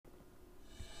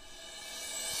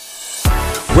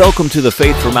Welcome to the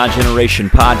Faith for My Generation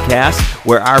podcast,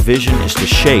 where our vision is to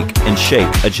shake and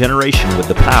shape a generation with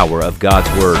the power of God's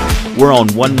Word. We're on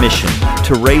one mission,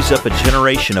 to raise up a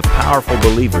generation of powerful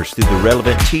believers through the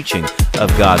relevant teaching of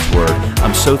God's Word.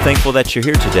 I'm so thankful that you're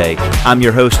here today. I'm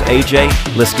your host,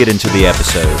 AJ. Let's get into the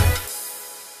episode.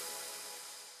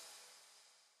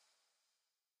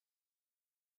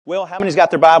 Well, how many's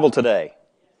got their Bible today?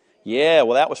 Yeah,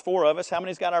 well, that was 4 of us. How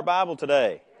many's got our Bible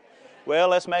today? Well,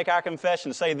 let's make our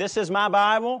confession. Say, this is my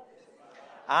Bible.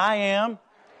 I am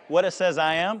what it says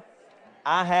I am.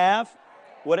 I have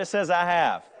what it says I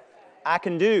have. I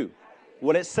can do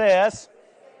what it says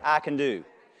I can do.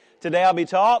 Today I'll be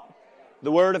taught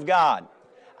the Word of God.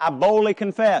 I boldly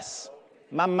confess.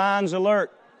 My mind's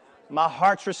alert. My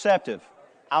heart's receptive.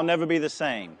 I'll never be the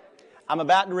same. I'm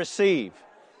about to receive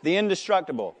the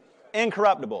indestructible,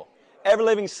 incorruptible,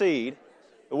 ever-living seed,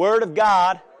 the Word of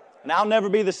God, and I'll never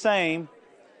be the same.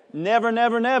 Never,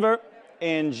 never, never.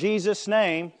 In Jesus'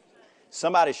 name.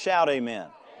 Somebody shout amen.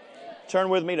 Turn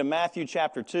with me to Matthew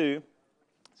chapter 2.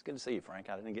 It's good to see you, Frank.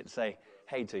 I didn't get to say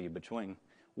hey to you between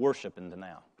worship and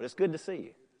now. But it's good to see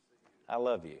you. I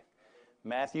love you.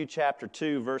 Matthew chapter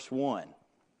 2, verse 1.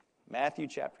 Matthew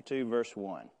chapter 2, verse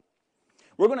 1.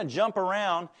 We're going to jump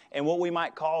around in what we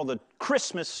might call the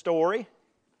Christmas story.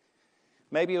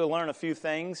 Maybe you'll learn a few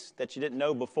things that you didn't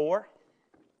know before.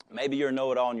 Maybe you're a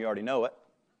know-it-all and you already know it.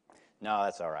 No,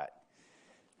 that's all right.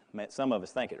 Some of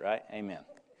us think it, right? Amen.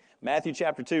 Matthew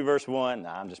chapter 2, verse 1.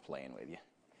 I'm just playing with you.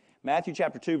 Matthew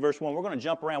chapter 2, verse 1. We're going to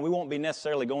jump around. We won't be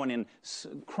necessarily going in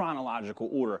chronological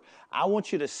order. I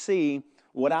want you to see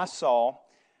what I saw.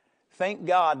 Thank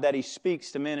God that He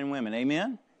speaks to men and women.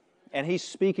 Amen? And He's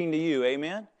speaking to you.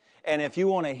 Amen? And if you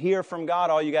want to hear from God,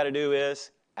 all you got to do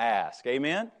is ask.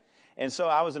 Amen? And so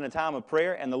I was in a time of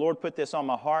prayer, and the Lord put this on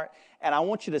my heart, and I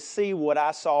want you to see what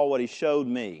I saw, what He showed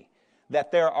me,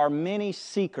 that there are many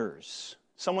seekers.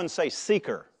 Someone say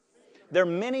seeker. There are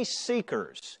many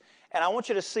seekers, and I want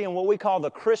you to see in what we call the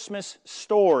Christmas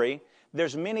story,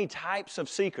 there's many types of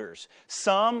seekers.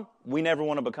 Some we never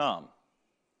want to become,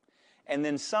 and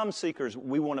then some seekers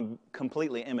we want to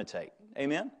completely imitate.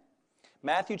 Amen?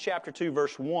 Matthew chapter 2,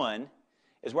 verse 1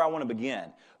 is where I want to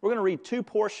begin. We're going to read 2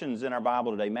 portions in our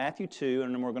Bible today, Matthew 2,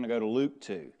 and then we're going to go to Luke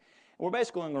 2. And we're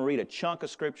basically going to read a chunk of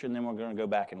Scripture, and then we're going to go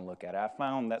back and look at it. I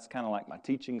found that's kind of like my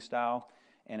teaching style,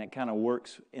 and it kind of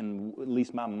works in at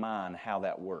least my mind how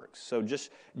that works. So just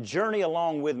journey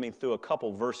along with me through a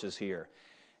couple verses here,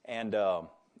 and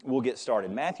we'll get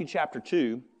started. Matthew chapter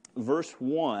 2, verse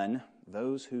 1,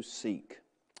 those who seek.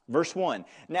 Verse 1,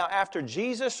 now after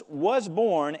Jesus was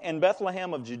born in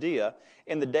Bethlehem of Judea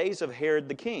in the days of Herod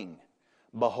the king,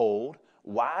 behold,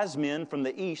 wise men from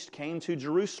the east came to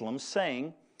Jerusalem,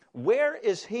 saying, where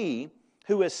is he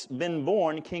who has been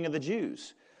born King of the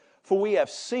Jews? For we have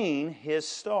seen his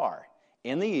star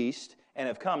in the east and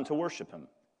have come to worship him.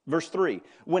 Verse 3,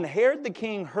 when Herod the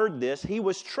king heard this, he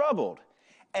was troubled,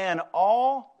 and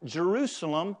all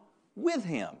Jerusalem with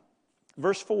him.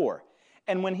 Verse 4,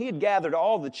 and when he had gathered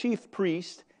all the chief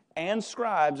priests and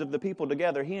scribes of the people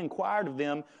together, he inquired of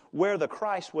them where the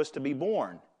Christ was to be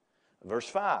born. Verse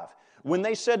 5, when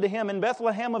they said to him, in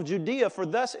Bethlehem of Judea, for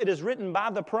thus it is written by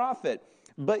the prophet,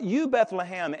 but you,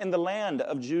 Bethlehem, in the land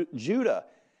of Judah,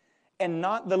 and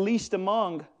not the least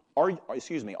among, are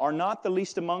not the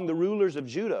least among the rulers of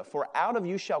Judah, for out of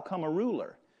you shall come a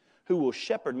ruler who will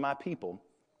shepherd my people,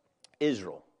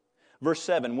 Israel. Verse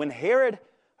 7, when Herod,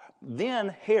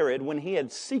 when he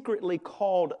had secretly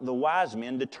called the wise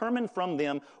men, determined from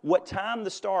them what time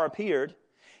the star appeared,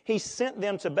 he sent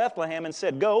them to Bethlehem and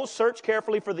said, go, search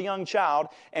carefully for the young child,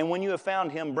 and when you have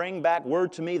found him, bring back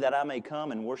word to me that I may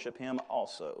come and worship him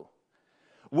also.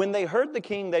 When they heard the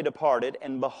king, they departed,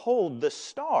 and behold, the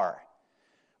star,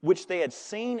 which they had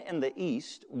seen in the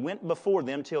east, went before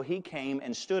them till he came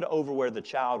and stood over where the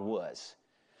child was.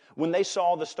 When they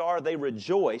saw the star, they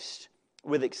rejoiced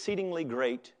with exceedingly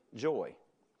great joy.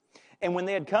 And when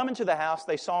they had come into the house,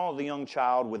 they saw the young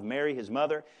child with Mary his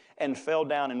mother, and fell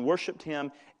down and worshipped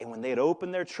him. And when they had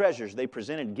opened their treasures, they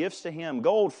presented gifts to him,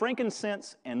 gold,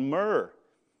 frankincense, and myrrh.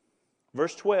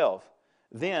 Verse 12,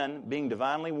 then, being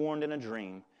divinely warned in a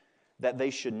dream that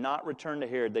they should not return to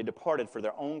Herod, they departed for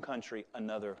their own country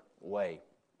another way.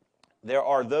 There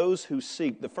are those who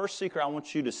seek. The first seeker I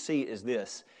want you to see is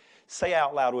this. Say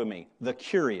out loud with me, the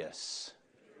curious.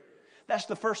 That's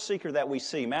the first seeker that we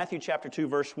see. Matthew chapter 2,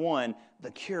 verse 1,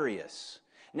 the curious.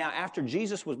 Now, after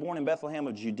Jesus was born in Bethlehem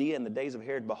of Judea in the days of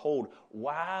Herod, behold,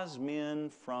 wise men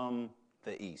from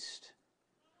the east.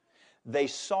 They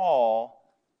saw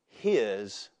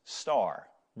his star.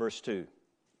 Verse 2.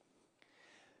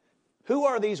 Who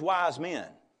are these wise men?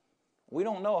 We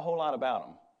don't know a whole lot about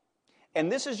them.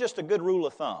 And this is just a good rule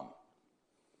of thumb.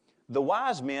 The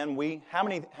wise men, how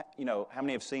many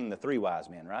have seen the three wise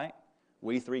men, right?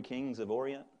 We three kings of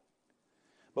Orient.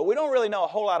 But we don't really know a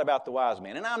whole lot about the wise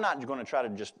men. And I'm not going to try to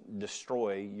just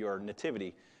destroy your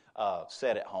nativity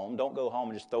set at home. Don't go home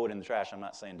and just throw it in the trash. I'm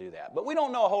not saying do that. But we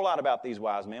don't know a whole lot about these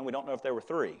wise men. We don't know if there were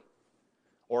 3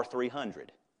 or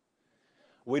 300.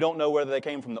 We don't know whether they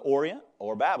came from the Orient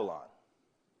or Babylon.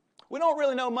 We don't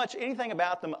really know anything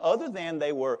about them other than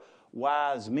they were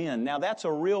wise men. Now, that's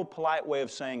a real polite way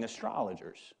of saying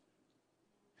astrologers.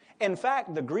 In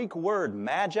fact, the Greek word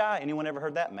magi, anyone ever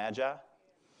heard that, magi?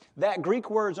 That Greek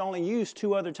word's only used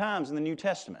 2 other times in the New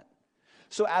Testament.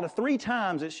 So out of 3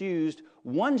 times it's used,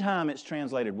 1 time it's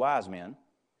translated wise men.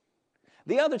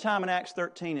 The other time in Acts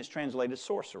 13 it's translated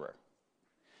sorcerer.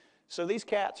 So these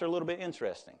cats are a little bit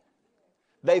interesting.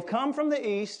 They've come from the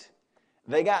east.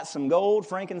 They got some gold,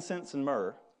 frankincense, and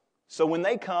myrrh. So when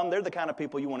they come, they're the kind of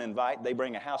people you want to invite. They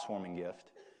bring a housewarming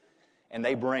gift. And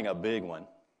they bring a big one.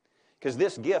 Because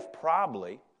this gift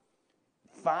probably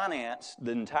financed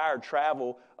the entire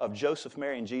travel of Joseph,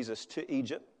 Mary, and Jesus to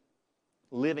Egypt,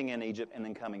 living in Egypt, and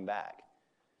then coming back.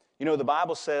 You know, the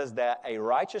Bible says that a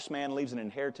righteous man leaves an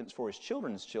inheritance for his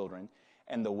children's children,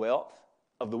 and the wealth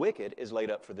of the wicked is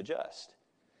laid up for the just.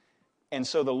 And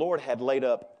so the Lord had laid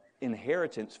up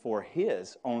inheritance for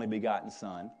His only begotten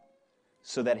Son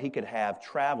so that He could have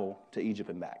travel to Egypt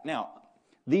and back. Now,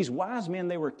 these wise men,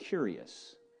 they were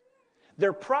curious.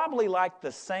 They're probably like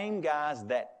the same guys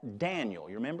that Daniel,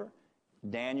 you remember?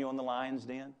 Daniel in the lion's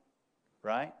den,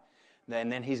 right?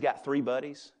 And then he's got 3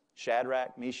 buddies,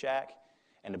 Shadrach, Meshach,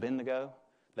 and Abednego.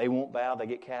 They won't bow. They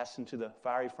get cast into the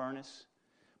fiery furnace.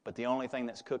 But the only thing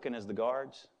that's cooking is the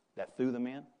guards that threw them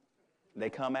in. They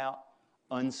come out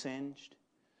unsinged.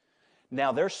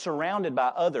 Now, they're surrounded by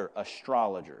other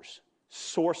astrologers,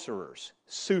 sorcerers,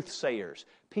 soothsayers,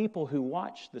 people who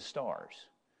watch the stars.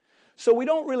 So we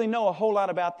don't really know a whole lot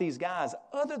about these guys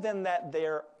other than that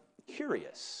they're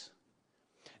curious.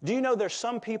 Do you know there's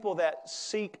some people that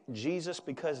seek Jesus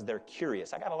because they're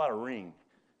curious? I got a lot of ring.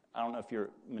 I don't know if you're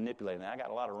manipulating that. I got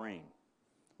a lot of ring.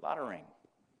 A lot of ring.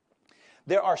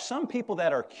 There are some people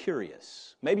that are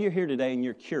curious. Maybe you're here today and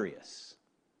you're curious.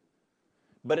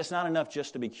 But it's not enough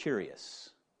just to be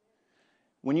curious.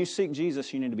 When you seek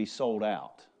Jesus, you need to be sold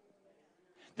out.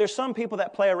 There's some people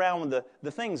that play around with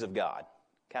the things of God.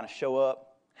 Kind of show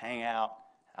up, hang out.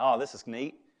 Oh, this is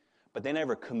neat. But they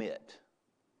never commit.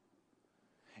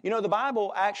 You know, the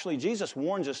Bible actually, Jesus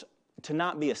warns us to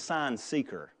not be a sign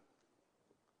seeker.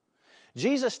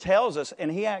 Jesus tells us,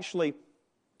 and He actually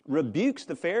rebukes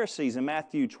the Pharisees in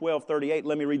Matthew 12:38.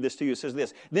 Let me read this to you. It says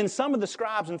this. Then some of the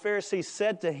scribes and Pharisees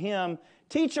said to Him,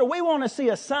 Teacher, we want to see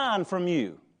a sign from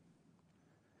you.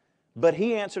 But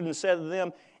He answered and said to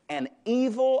them, An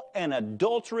evil and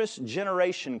adulterous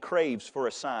generation craves for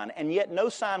a sign, and yet no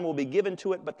sign will be given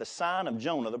to it but the sign of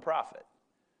Jonah the prophet.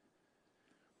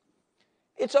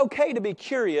 It's okay to be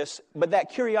curious, but that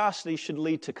curiosity should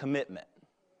lead to commitment.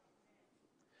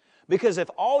 Because if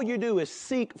all you do is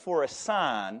seek for a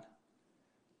sign,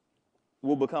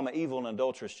 we'll become an evil and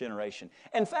adulterous generation.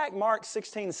 In fact, Mark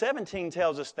 16:17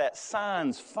 tells us that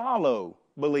signs follow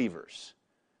believers.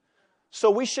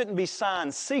 So we shouldn't be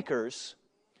sign seekers.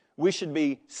 We should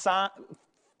be signs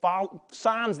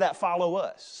that follow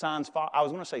us. I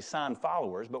was going to say sign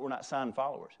followers, but we're not sign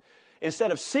followers.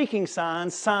 Instead of seeking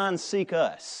signs, signs seek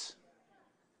us.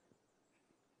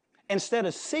 Instead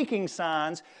of seeking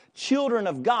signs, children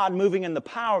of God moving in the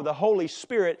power of the Holy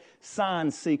Spirit,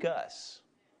 signs seek us.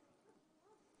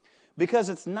 Because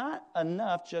it's not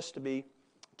enough just to be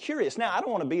curious. Now, I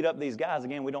don't want to beat up these guys.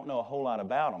 Again, we don't know a whole lot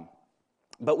about them.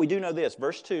 But we do know this.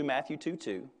 Verse 2, Matthew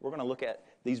 2:2. We're going to look at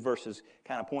these verses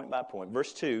kind of point by point.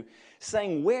 Verse 2,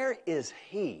 saying, Where is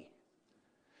He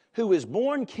who is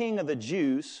born King of the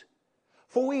Jews?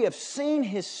 For we have seen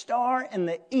His star in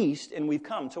the east, and we've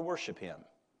come to worship Him.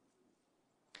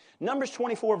 Numbers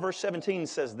 24, verse 17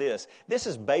 says this. This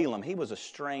is Balaam. He was a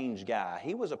strange guy.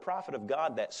 He was a prophet of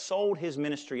God that sold his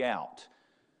ministry out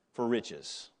for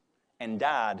riches and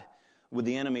died with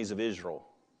the enemies of Israel,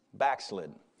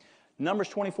 backslidden. Numbers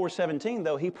 24:17,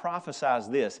 though, he prophesies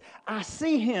this. I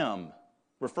see Him,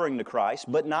 referring to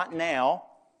Christ, but not now.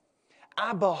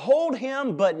 I behold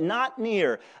Him, but not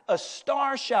near. A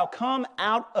star shall come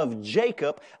out of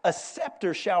Jacob. A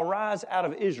scepter shall rise out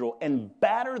of Israel and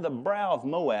batter the brow of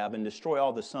Moab and destroy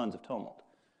all the sons of tumult.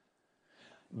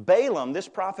 Balaam, this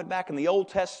prophet back in the Old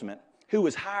Testament, who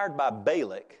was hired by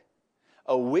Balak,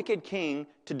 a wicked king,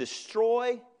 to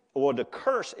destroy or to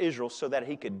curse Israel so that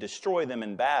he could destroy them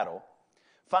in battle,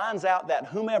 finds out that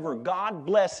whomever God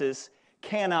blesses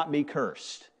cannot be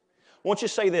cursed. Won't you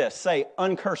say this? Say,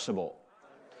 uncursable.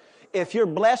 If you're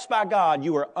blessed by God,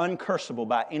 you are uncursable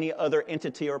by any other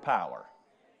entity or power.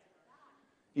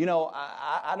 You know,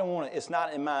 I don't want to, it's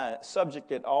not in my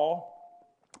subject at all.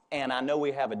 And I know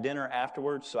we have a dinner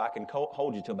afterwards, so I can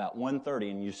hold you till about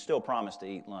 1:30, and you still promise to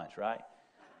eat lunch, right?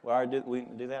 We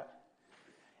do that?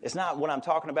 It's not what I'm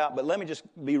talking about, but let me just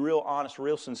be real honest,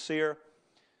 real sincere.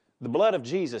 The blood of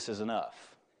Jesus is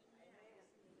enough.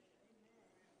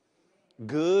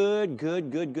 Good,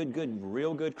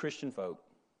 real good Christian folk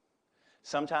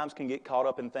sometimes can get caught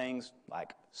up in things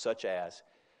like such as,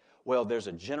 well, there's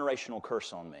a generational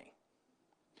curse on me.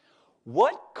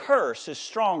 What curse is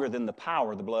stronger than the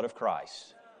power of the blood of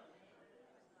Christ?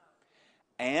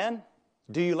 And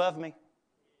do you love me?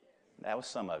 That was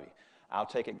some of you. I'll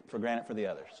take it for granted for the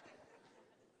others.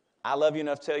 I love you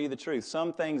enough to tell you the truth.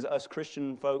 Some things us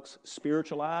Christian folks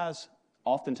spiritualize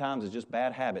oftentimes is just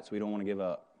bad habits we don't want to give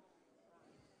up.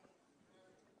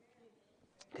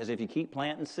 Because if you keep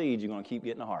planting seeds, you're going to keep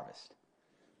getting a harvest.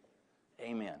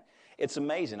 Amen. It's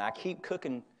amazing. I keep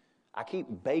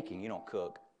baking. You don't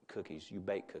cook cookies, you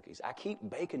bake cookies. I keep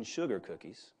baking sugar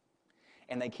cookies,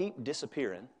 and they keep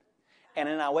disappearing. And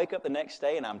then I wake up the next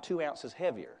day, and I'm 2 ounces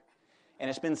heavier. And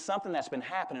it's been something that's been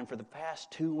happening for the past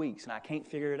 2 weeks, and I can't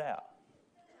figure it out.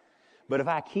 But if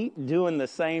I keep doing the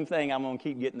same thing, I'm going to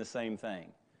keep getting the same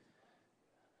thing.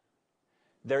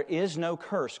 There is no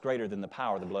curse greater than the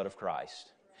power of the blood of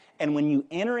Christ. And when you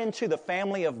enter into the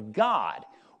family of God,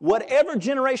 whatever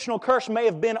generational curse may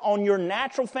have been on your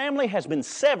natural family has been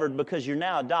severed because you're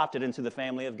now adopted into the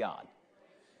family of God.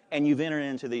 And you've entered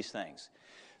into these things.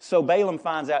 So Balaam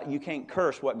finds out you can't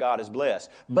curse what God has blessed.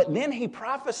 But then he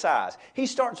prophesies. He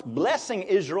starts blessing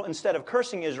Israel instead of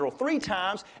cursing Israel 3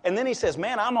 times. And then he says,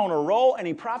 man, I'm on a roll. And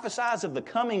he prophesies of the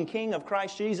coming king of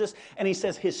Christ Jesus. And he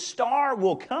says his star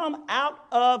will come out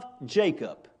of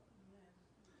Jacob.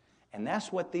 And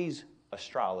that's what these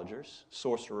astrologers,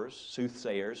 sorcerers,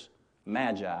 soothsayers,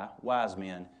 magi, wise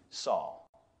men saw.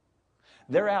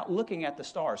 They're out looking at the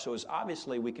stars, so it's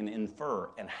obviously we can infer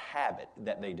and have it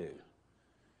that they do.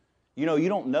 You know, you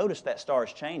don't notice that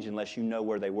stars change unless you know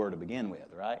where they were to begin with,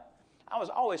 right? I was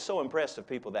always so impressed with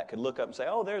people that could look up and say,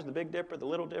 oh, there's the Big Dipper, the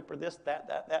Little Dipper, this, that.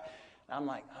 And I'm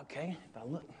like, okay, if I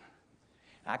look.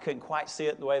 I couldn't quite see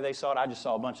it the way they saw it. I just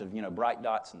saw a bunch of, bright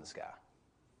dots in the sky.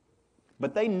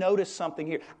 But they noticed something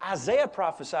here. Isaiah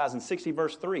prophesies in 60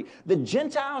 verse 3, the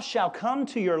Gentiles shall come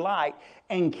to your light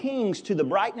and kings to the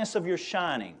brightness of your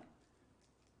shining.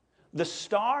 The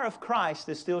star of Christ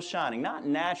is still shining, not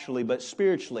naturally, but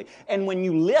spiritually. And when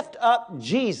you lift up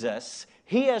Jesus,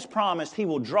 He has promised He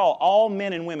will draw all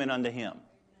men and women unto Him.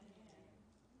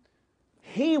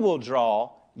 He will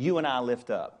draw, you and I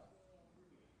lift up.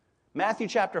 Matthew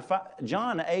chapter 5,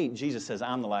 John 8, Jesus says,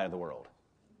 I'm the light of the world.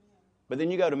 But then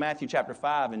you go to Matthew chapter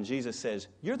 5 and Jesus says,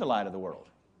 you're the light of the world.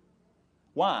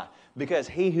 Why? Because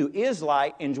He who is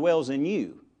light indwells in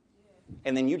you.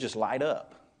 And then you just light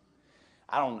up.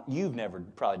 You've never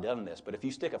probably done this, but if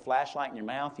you stick a flashlight in your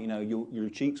mouth, your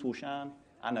cheeks will shine.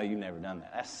 I know you've never done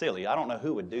that. That's silly. I don't know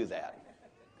who would do that.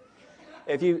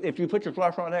 If you put your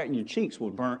flashlight there, your cheeks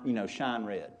will burn, shine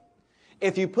red.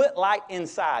 If you put light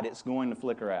inside, it's going to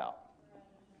flicker out.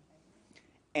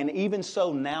 And even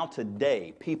so now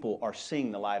today, people are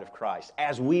seeing the light of Christ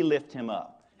as we lift Him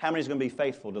up. How many is going to be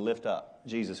faithful to lift up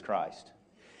Jesus Christ?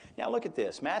 Now look at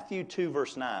this. Matthew 2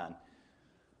 verse 9.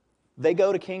 They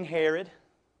go to King Herod.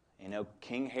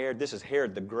 King Herod, this is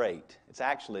Herod the Great. It's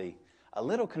actually a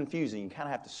little confusing. You kind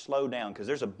of have to slow down because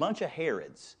there's a bunch of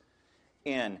Herods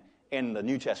in the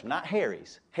New Testament. Not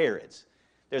Harrys, Herods.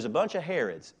 There's a bunch of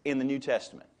Herods in the New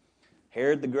Testament.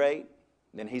 Herod the Great,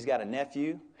 then he's got a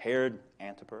nephew, Herod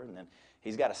Antipas, and then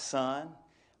he's got a son,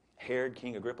 Herod,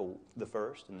 King Agrippa the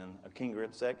first, and then King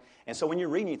Agrippa the second. And so when you're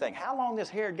reading, you think, how long does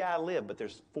Herod guy live? But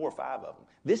there's 4 or 5 of them.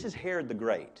 This is Herod the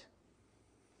Great.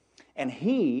 And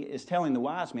he is telling the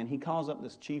wise men, he calls up the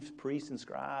chief priests and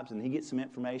scribes, and he gets some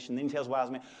information. Then he tells the wise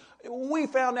men, we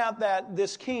found out that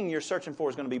this king you're searching for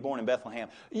is going to be born in Bethlehem.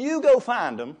 You go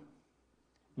find him.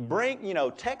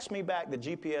 Text me back the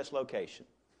GPS location.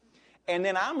 And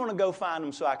then I'm going to go find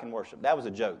him so I can worship. That was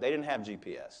a joke. They didn't have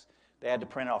GPS. They had to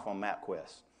print it off on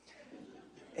MapQuest.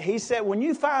 He said, when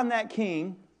you find that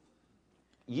king,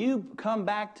 you come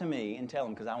back to me and tell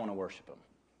him because I want to worship him.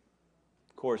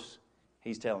 Of course,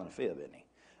 he's telling a fib, isn't he?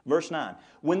 Verse 9.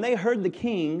 When they heard the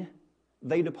king,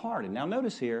 they departed. Now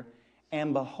notice here,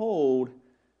 and behold,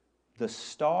 the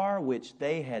star which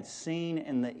they had seen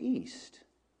in the east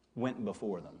went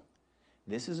before them.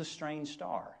 This is a strange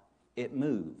star. It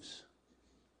moves.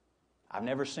 I've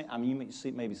never seen,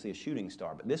 you maybe see a shooting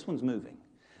star, but this one's moving.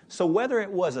 So whether it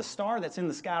was a star that's in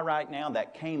the sky right now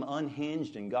that came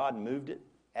unhinged and God moved it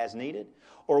as needed,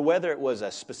 or whether it was a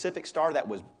specific star that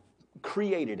was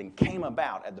created and came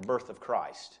about at the birth of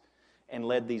Christ and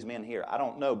led these men here, I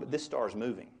don't know, but this star is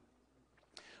moving.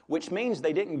 Which means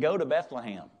they didn't go to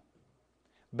Bethlehem.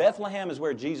 Bethlehem is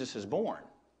where Jesus is born.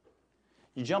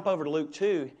 You jump over to Luke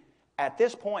 2. At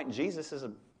this point, Jesus is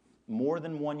more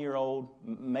than 1 year old,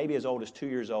 maybe as old as 2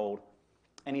 years old,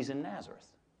 and he's in Nazareth.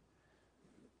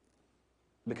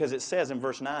 Because it says in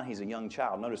verse 9, he's a young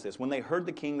child. Notice this. When they heard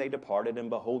the king, they departed, and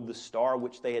behold, the star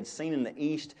which they had seen in the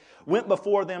east went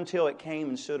before them till it came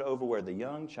and stood over where the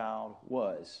young child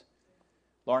was.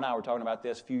 Laura and I were talking about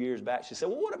this a few years back. She said,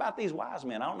 well, what about these wise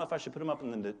men? I don't know if I should put them up in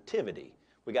the nativity.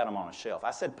 We got them on a shelf.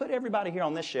 I said, put everybody here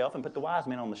on this shelf and put the wise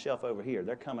men on the shelf over here.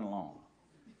 They're coming along.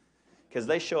 Because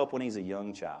they show up when he's a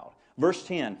young child. Verse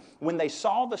 10, when they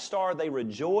saw the star, they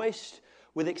rejoiced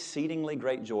with exceedingly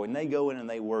great joy. And they go in and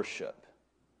they worship.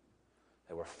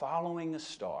 They were following the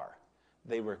star.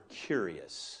 They were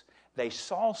curious. They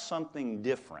saw something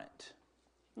different.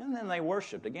 And then they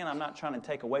worshiped. Again, I'm not trying to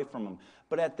take away from them.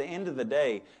 But at the end of the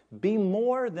day, be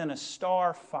more than a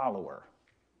star follower.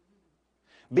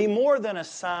 Be more than a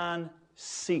sign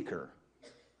seeker.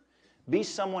 Be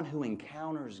someone who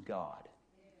encounters God.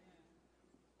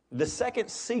 The second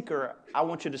seeker I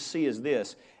want you to see is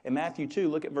this. In Matthew 2,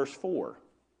 look at verse 4.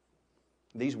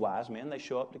 These wise men, they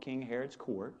show up to King Herod's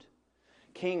court.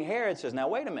 King Herod says, now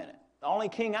wait a minute. The only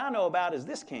king I know about is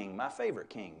this king, my favorite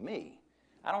king, me.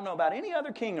 I don't know about any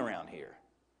other king around here.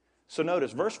 So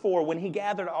notice, verse 4, when he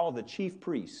gathered all the chief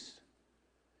priests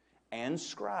and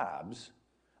scribes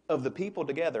of the people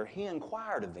together, he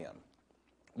inquired of them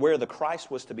where the Christ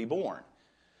was to be born.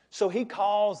 So he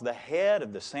calls the head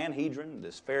of the Sanhedrin,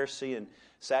 this Pharisee and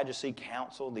Sadducee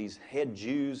council, these head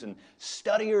Jews and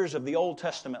studiers of the Old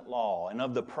Testament law and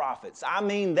of the prophets. I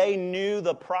mean, they knew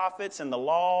the prophets and the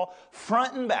law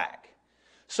front and back.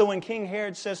 So when King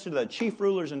Herod says to the chief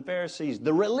rulers and Pharisees,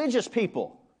 the religious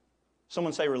people,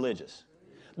 someone say religious.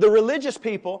 The religious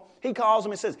people, he calls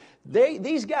them and says,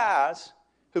 these guys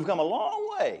who've come a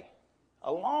long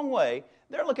way,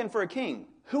 they're looking for a king.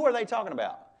 Who are they talking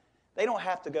about? They don't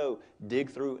have to go dig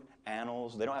through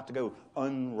annals. They don't have to go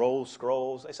unroll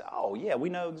scrolls. They say, oh, yeah, we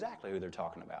know exactly who they're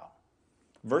talking about.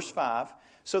 Verse 5,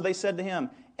 so they said to him,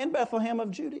 in Bethlehem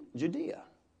of Judea,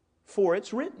 for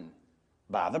it's written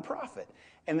by the prophet.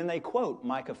 And then they quote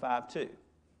Micah 5:2.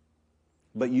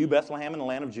 But you, Bethlehem, in the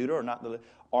land of Judah,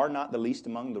 are not the least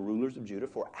among the rulers of Judah,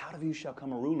 for out of you shall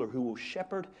come a ruler who will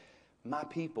shepherd my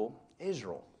people,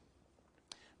 Israel.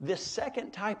 This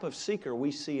second type of seeker we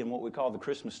see in what we call the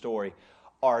Christmas story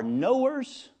are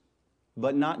knowers,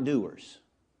 but not doers.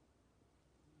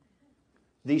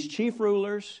 These chief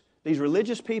rulers, these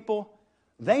religious people,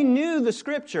 they knew the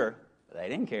Scripture, but they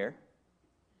didn't care.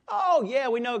 Oh, yeah,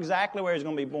 we know exactly where he's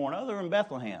going to be born, other than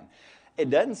Bethlehem.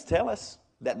 It doesn't tell us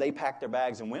that they packed their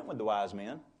bags and went with the wise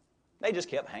men. They just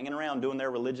kept hanging around doing their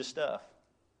religious stuff.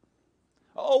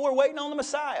 Oh, we're waiting on the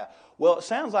Messiah. Well, it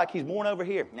sounds like he's born over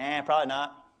here. Nah, probably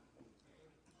not.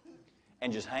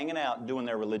 And just hanging out and doing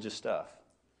their religious stuff.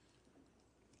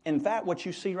 In fact, what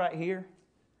you see right here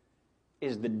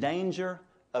is the danger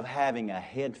of having a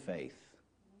head faith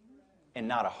and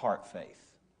not a heart faith.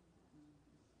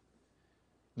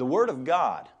 The Word of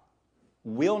God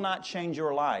will not change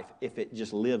your life if it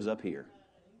just lives up here.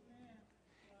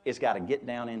 It's got to get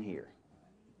down in here.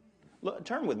 Look,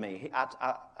 turn with me.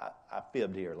 I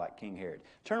fibbed here like King Herod.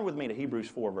 Turn with me to Hebrews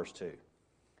 4, verse 2.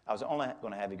 I was only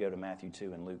going to have you go to Matthew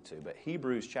 2 and Luke 2, but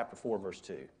Hebrews chapter 4, verse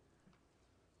 2.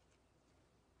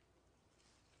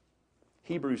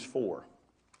 Hebrews 4.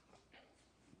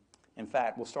 In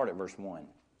fact, we'll start at verse 1.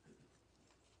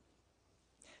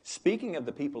 Speaking of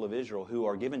the people of Israel who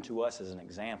are given to us as an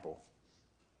example,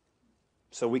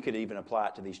 so we could even apply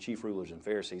it to these chief rulers and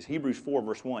Pharisees. Hebrews 4,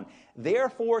 verse 1.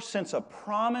 Therefore, since a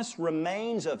promise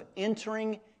remains of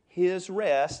entering his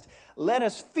rest, let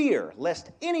us fear,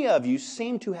 lest any of you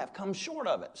seem to have come short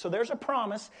of it. So there's a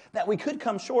promise that we could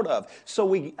come short of. So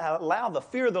we allow the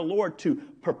fear of the Lord to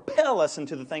propel us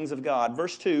into the things of God.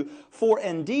 Verse 2, for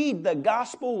indeed the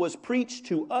gospel was preached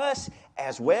to us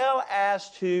as well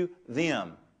as to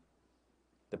them,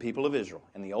 the people of Israel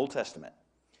in the Old Testament.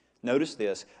 Notice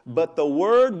this, but the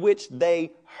word which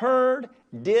they heard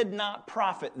did not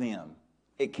profit them.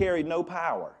 It carried no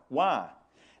power. Why?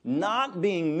 Not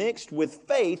being mixed with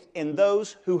faith in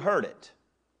those who heard it.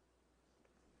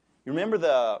 You remember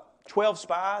the 12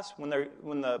 spies when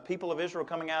the people of Israel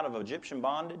coming out of Egyptian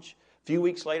bondage? A few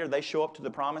weeks later, they show up to the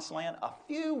promised land. A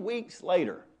few weeks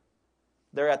later,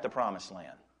 they're at the promised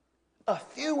land. A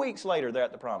few weeks later, they're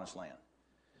at the promised land.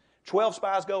 12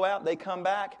 spies go out, they come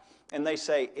back, and they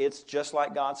say, it's just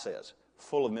like God says,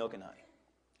 full of milk and honey.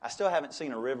 I still haven't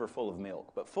seen a river full of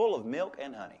milk, but full of milk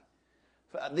and honey.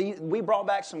 We brought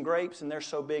back some grapes, and they're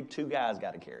so big, 2 guys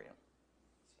got to carry them.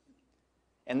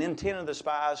 And then 10 of the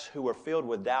spies who were filled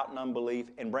with doubt and unbelief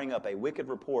and bring up a wicked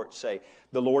report say,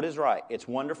 the Lord is right. It's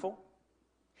wonderful.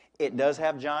 It does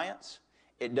have giants.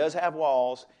 It does have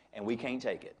walls, and we can't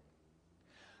take it.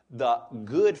 The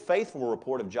good, faithful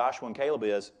report of Joshua and Caleb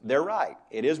is, they're right.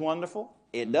 It is wonderful.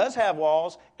 It does have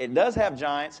walls. It does have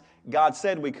giants. God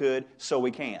said we could, so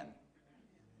we can.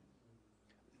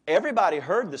 Everybody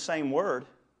heard the same word,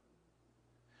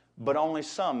 but only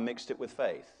some mixed it with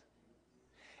faith.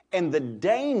 And the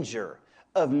danger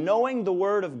of knowing the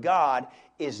Word of God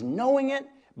is knowing it,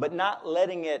 but not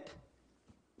letting it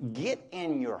get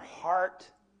in your heart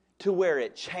to where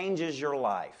it changes your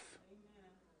life.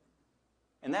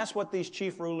 And that's what these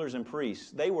chief rulers and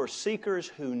priests, they were seekers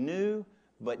who knew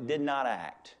but did not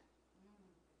act.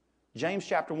 James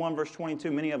chapter 1 verse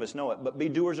 22, many of us know it, but be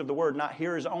doers of the word, not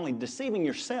hearers only, deceiving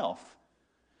yourself.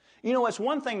 You know, it's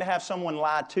one thing to have someone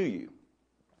lie to you,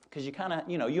 because you kind of,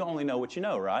 you only know what you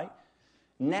know, right?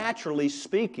 Naturally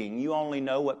speaking, you only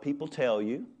know what people tell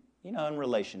you, in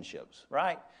relationships,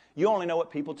 right? You only know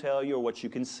what people tell you or what you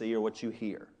can see or what you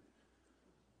hear,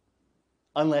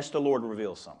 unless the Lord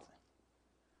reveals something.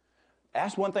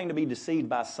 That's one thing to be deceived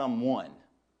by someone.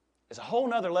 It's a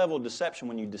whole other level of deception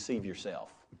when you deceive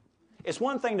yourself. It's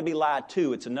one thing to be lied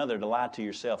to, it's another to lie to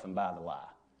yourself and buy the lie.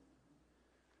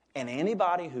 And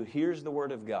anybody who hears the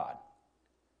Word of God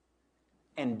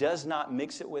and does not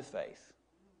mix it with faith,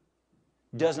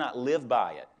 does not live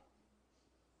by it,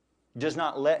 does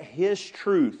not let His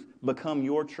truth become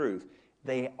your truth,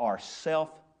 they are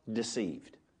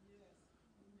self-deceived.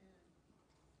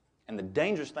 And the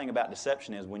dangerous thing about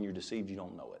deception is when you're deceived, you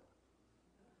don't know it.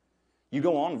 You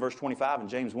go on in verse 25 in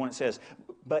James 1, it says,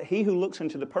 but he who looks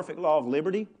into the perfect law of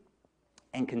liberty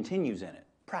and continues in it,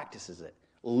 practices it,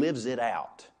 lives it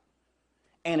out,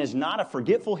 and is not a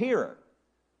forgetful hearer.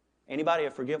 Anybody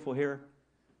a forgetful hearer?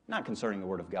 Not concerning the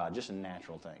Word of God, just in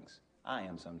natural things. I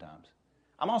am sometimes.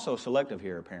 I'm also a selective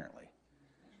hearer, apparently.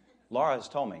 Laura has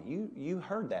told me, you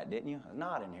heard that, didn't you? No,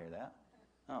 I didn't hear that.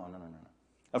 Oh, no.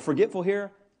 A forgetful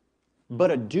hearer, but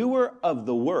a doer of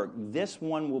the work, this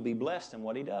one will be blessed in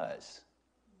what he does.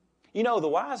 The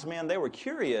wise men, they were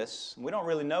curious. We don't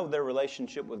really know their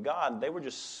relationship with God. They were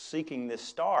just seeking this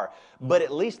star. But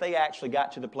at least they actually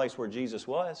got to the place where Jesus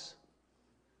was.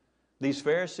 These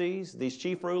Pharisees, these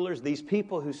chief rulers, these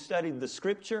people who studied the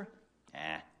Scripture,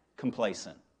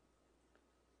 complacent.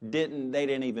 They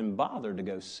didn't even bother to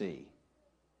go see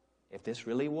if this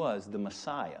really was the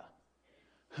Messiah,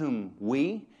 whom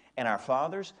we and our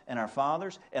fathers and our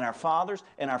fathers and our fathers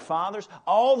and our fathers,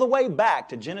 all the way back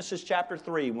to Genesis chapter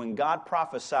 3, when God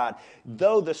prophesied,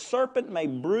 though the serpent may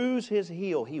bruise his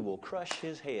heel, he will crush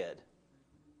his head.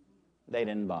 They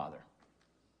didn't bother.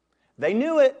 They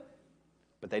knew it,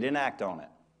 but they didn't act on it.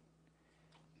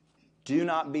 Do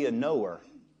not be a knower,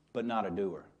 but not a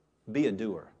doer. Be a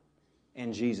doer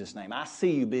in Jesus' name. I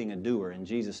see you being a doer in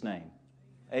Jesus' name.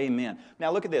 Amen. Now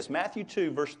look at this, Matthew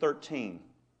 2, verse 13.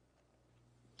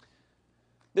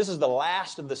 This is the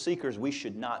last of the seekers we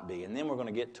should not be, and then we're going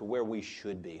to get to where we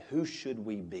should be. Who should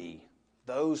we be?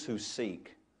 Those who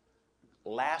seek.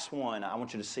 Last one I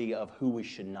want you to see of who we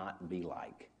should not be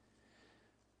like.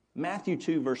 Matthew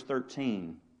 2, verse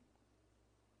 13.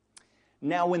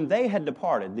 Now when they had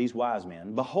departed, these wise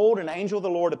men, behold, an angel of the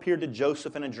Lord appeared to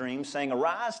Joseph in a dream, saying,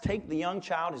 arise, take the young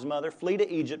child, his mother, flee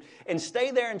to Egypt, and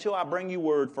stay there until I bring you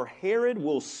word, for Herod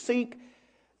will seek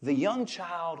the young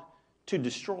child to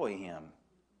destroy him.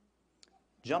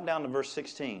 Jump down to verse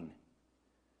 16.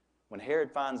 When Herod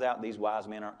finds out these wise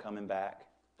men aren't coming back,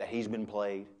 that he's been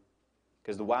played,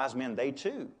 because the wise men, they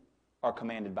too are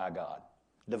commanded by God,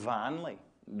 divinely,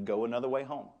 go another way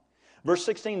home. Verse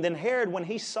 16, then Herod, when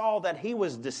he saw that he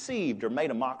was deceived or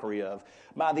made a mockery of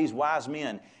by these wise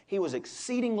men, he was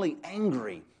exceedingly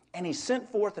angry, and he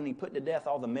sent forth and he put to death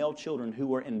all the male children who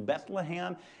were in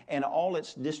Bethlehem and all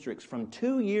its districts from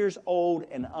 2 years old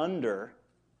and under,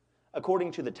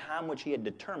 according to the time which he had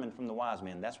determined from the wise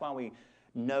men. That's why we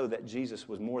know that Jesus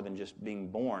was more than just being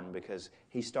born, because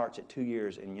he starts at 2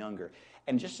 years and younger.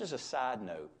 And just as a side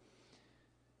note,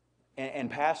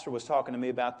 and Pastor was talking to me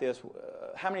about this,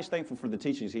 how many is thankful for the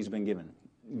teachings he's been given?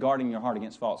 Guarding your heart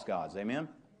against false gods, amen?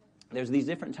 There's these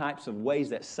different types of ways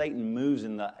that Satan moves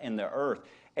in the earth.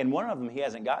 And one of them he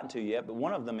hasn't gotten to yet, but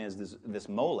one of them is this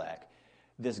Molech,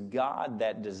 this god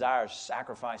that desires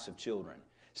sacrifice of children.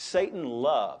 Satan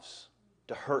loves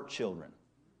to hurt children.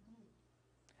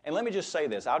 And let me just say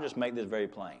this. I'll just make this very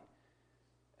plain.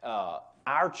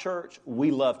 Our church,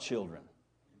 we love children.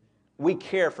 We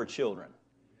care for children.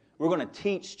 We're going to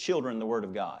teach children the Word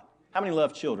of God. How many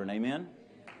love children? Amen?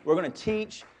 We're going to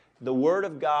teach the Word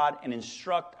of God and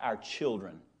instruct our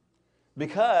children.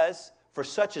 Because for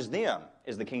such as them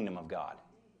is the kingdom of God.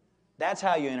 That's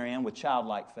how you enter in with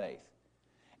childlike faith.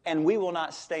 And we will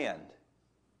not stand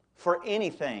for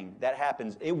anything that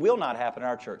happens. It will not happen in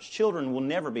our church. Children will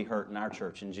never be hurt in our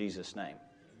church in Jesus' name.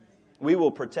 We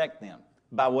will protect them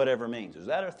by whatever means. Is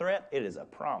that a threat? It is a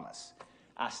promise.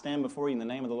 I stand before you in the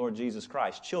name of the Lord Jesus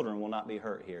Christ. Children will not be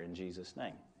hurt here in Jesus'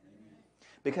 name.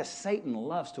 Because Satan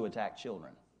loves to attack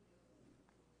children.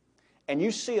 And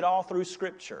you see it all through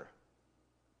Scripture.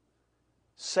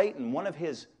 Satan, one of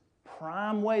his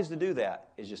prime ways to do that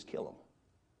is just kill them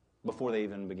before they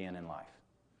even begin in life.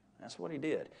 That's what he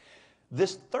did.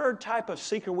 This third type of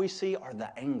seeker we see are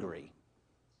the angry.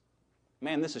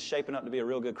 Man, this is shaping up to be a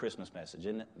real good Christmas message,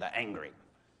 isn't it? The angry.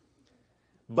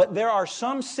 But there are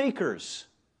some seekers,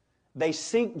 they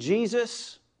seek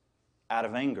Jesus out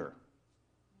of anger.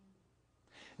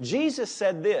 Jesus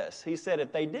said this. He said,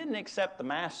 if they didn't accept the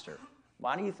master,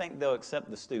 why do you think they'll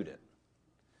accept the student?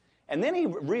 And then he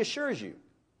reassures you,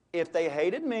 if they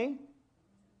hated me,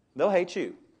 they'll hate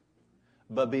you.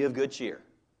 But be of good cheer.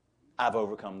 I've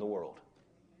overcome the world.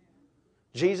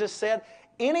 Jesus said,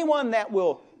 anyone that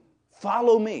will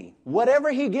follow me,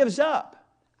 whatever he gives up,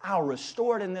 I'll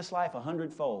restore it in this life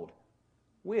 100-fold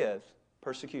with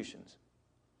persecutions.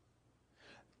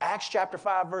 Acts chapter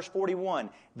 5, verse 41,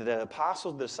 the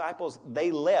apostles, the disciples,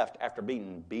 they left after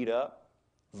being beat up,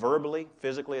 verbally,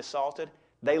 physically assaulted.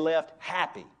 They left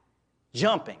happy,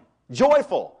 jumping,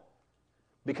 joyful,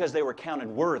 because they were counted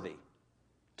worthy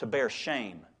to bear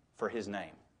shame for his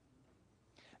name.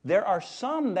 There are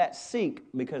some that seek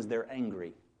because they're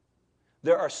angry.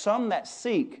 There are some that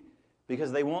seek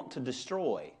because they want to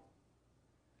destroy.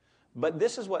 But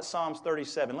this is what Psalms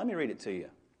 37, let me read it to you.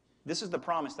 This is the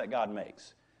promise that God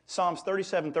makes. Psalms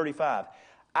 37:35.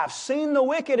 I've seen the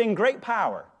wicked in great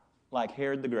power, like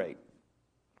Herod the Great,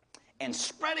 and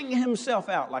spreading himself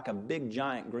out like a big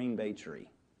giant green bay tree.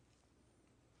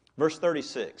 Verse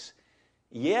 36.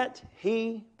 Yet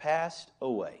he passed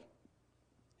away,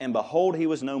 and behold, he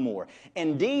was no more.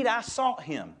 Indeed, I sought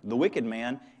him, the wicked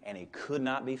man, and he could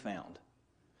not be found.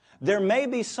 There may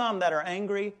be some that are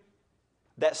angry,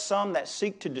 that some that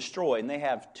seek to destroy, and they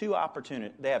have two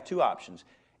options.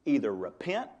 Either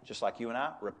repent, just like you and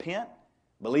I, repent,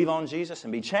 believe on Jesus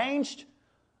and be changed,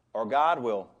 or God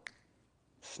will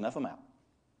snuff them out.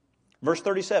 Verse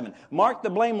 37, mark the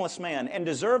blameless man and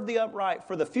deserve the upright,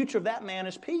 for the future of that man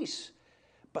is peace.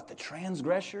 But the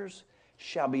transgressors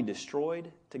shall be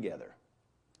destroyed together.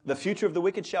 The future of the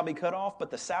wicked shall be cut off, but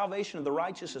the salvation of the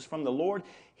righteous is from the Lord.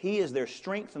 He is their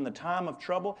strength in the time of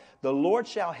trouble. The Lord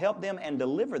shall help them and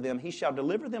deliver them. He shall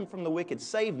deliver them from the wicked,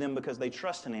 save them because they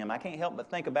trust in Him. I can't help but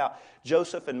think about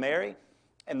Joseph and Mary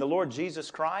and the Lord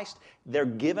Jesus Christ. They're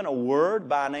given a word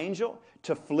by an angel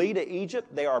to flee to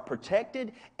Egypt. They are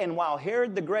protected. And while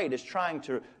Herod the Great is trying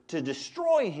to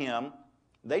destroy him,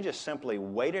 they just simply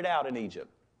waited out in Egypt,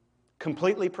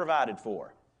 completely provided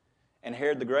for. And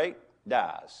Herod the Great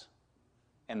dies,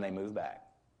 and they move back.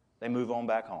 They move on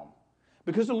back home.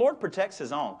 Because the Lord protects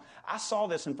His own. I saw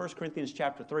this in 1 Corinthians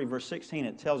chapter 3, verse 16.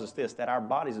 It tells us this, that our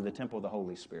bodies are the temple of the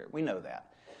Holy Spirit. We know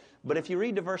that. But if you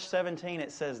read to verse 17,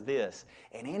 it says this,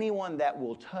 and anyone that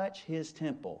will touch His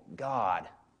temple, God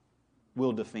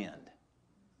will defend.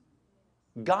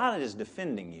 God is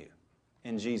defending you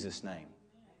in Jesus' name.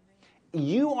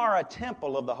 You are a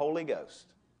temple of the Holy Ghost.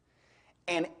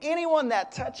 And anyone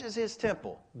that touches His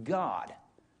temple, God,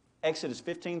 Exodus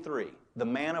 15:3, the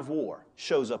man of war,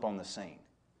 shows up on the scene.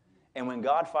 And when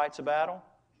God fights a battle,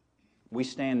 we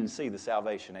stand and see the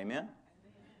salvation. Amen?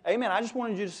 Amen. I just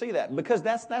wanted you to see that because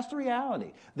that's the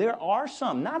reality. There are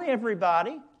some, not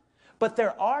everybody, but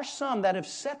there are some that have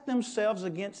set themselves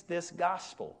against this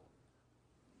gospel.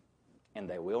 And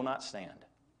they will not stand.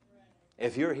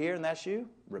 If you're here and that's you,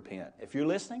 repent. If you're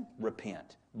listening,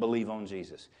 repent. Believe on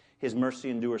Jesus. His mercy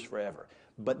endures forever.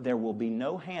 But there will be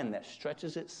no hand that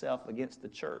stretches itself against the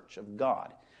church of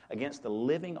God, against the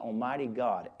living almighty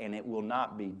God, and it will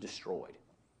not be destroyed.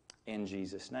 In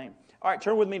Jesus' name. All right,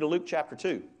 turn with me to Luke chapter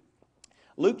 2.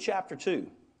 Luke chapter 2.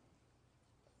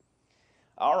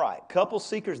 All right, couple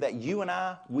seekers that you and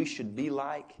I, we should be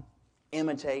like,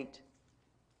 imitate,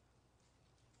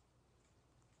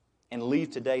 and leave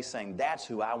today saying, that's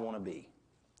who I want to be.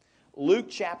 Luke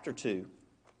chapter 2.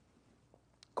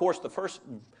 Of course, the first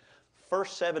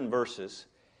 7 verses,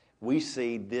 we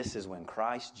see this is when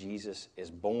Christ Jesus is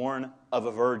born of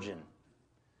a virgin,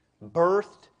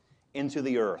 birthed into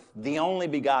the earth, the only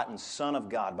begotten Son of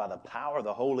God, by the power of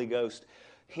the Holy Ghost,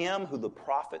 him who the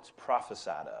prophets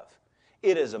prophesied of.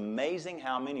 It is amazing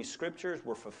how many scriptures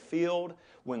were fulfilled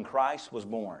when Christ was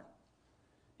born.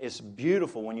 It's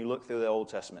beautiful when you look through the Old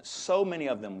Testament. So many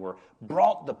of them were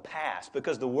brought to pass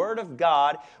because the Word of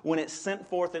God, when it's sent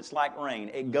forth, it's like rain.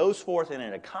 It goes forth and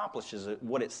it accomplishes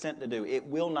what it's sent to do. It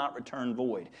will not return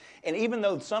void. And even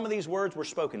though some of these words were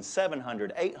spoken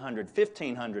 700, 800,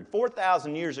 1,500,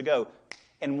 4,000 years ago,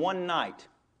 in one night,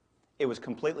 it was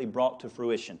completely brought to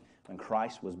fruition when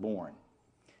Christ was born.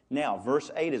 Now, verse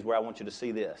 8 is where I want you to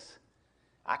see this.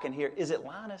 I can hear, is it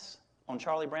Linus on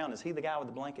Charlie Brown? Is he the guy with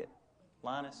the blanket?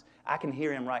 Linus? I can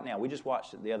hear him right now. We just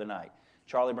watched it the other night.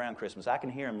 Charlie Brown Christmas. I can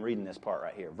hear him reading this part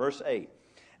right here. Verse 8.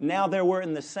 Now there were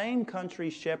in the same country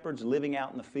shepherds living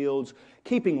out in the fields,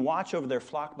 keeping watch over their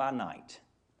flock by night.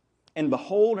 And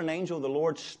behold, an angel of the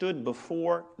Lord stood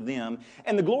before them,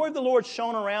 and the glory of the Lord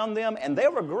shone around them, and they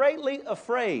were greatly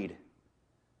afraid.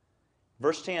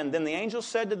 Verse 10, then the angel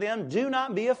said to them, do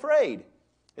not be afraid.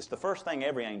 It's the first thing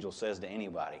every angel says to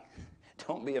anybody.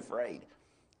 Don't be afraid.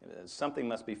 Something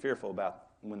must be fearful about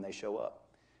when they show up,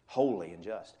 holy and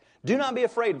just. Do not be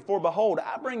afraid, for behold,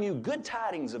 I bring you good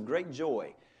tidings of great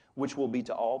joy, which will be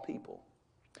to all people.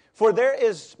 For there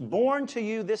is born to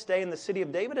you this day in the city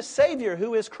of David a Savior,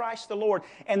 who is Christ the Lord.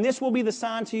 And this will be the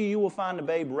sign to you: you will find a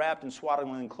babe wrapped in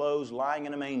swaddling clothes, lying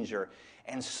in a manger.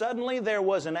 And suddenly there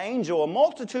was an angel, a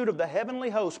multitude of the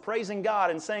heavenly host, praising God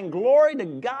and saying, glory to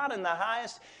God in the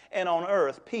highest, and on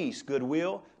earth peace,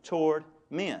 goodwill toward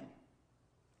men.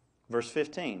 Verse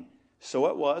 15, so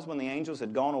it was when the angels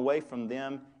had gone away from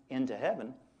them into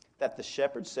heaven that the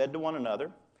shepherds said to one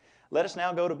another, let us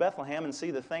now go to Bethlehem and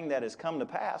see the thing that has come to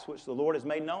pass, which the Lord has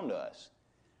made known to us.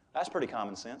 That's pretty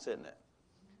common sense, isn't it?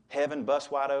 Heaven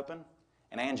busts wide open,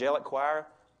 an angelic choir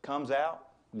comes out,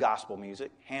 gospel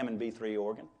music, Hammond B3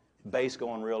 organ, bass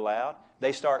going real loud.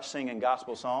 They start singing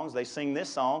gospel songs. They sing this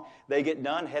song. They get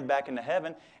done, head back into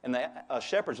heaven, and the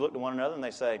shepherds look to one another and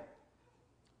they say,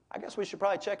 I guess we should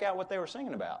probably check out what they were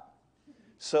singing about.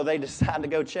 So they decide to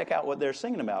go check out what they're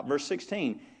singing about. Verse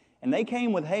 16, and they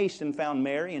came with haste and found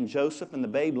Mary and Joseph and the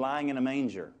babe lying in a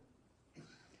manger.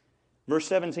 Verse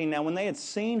 17, now when they had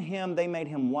seen him, they made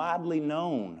him widely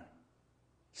known,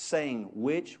 saying,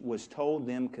 which was told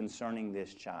them concerning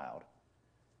this child.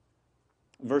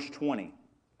 Verse 20,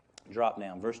 drop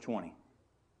down, verse 20.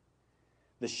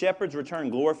 The shepherds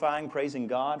returned glorifying, praising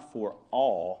God for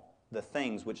all the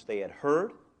things which they had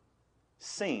heard,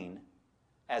 seen,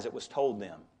 as it was told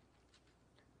them.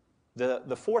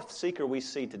 The fourth seeker we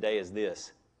see today is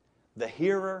this: the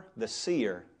hearer, the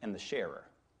seer, and the sharer.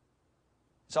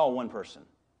 It's all one person.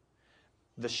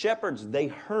 The shepherds, they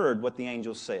heard what the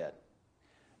angels said.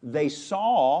 They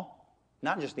saw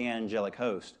not just the angelic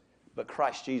host, but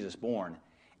Christ Jesus born.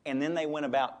 And then they went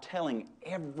about telling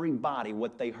everybody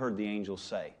what they heard the angels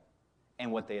say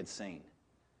and what they had seen.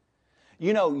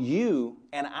 You know, you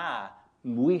and I,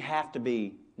 we have to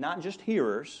be not just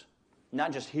hearers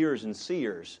and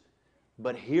seers,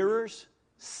 but hearers,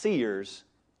 seers,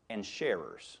 and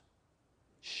sharers.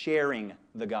 Sharing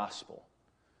the gospel.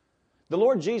 The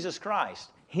Lord Jesus Christ,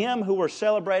 Him who we're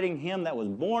celebrating, Him that was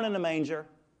born in a manger.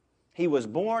 He was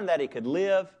born that He could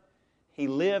live. He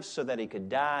lived so that He could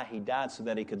die. He died so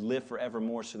that He could live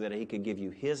forevermore, so that He could give you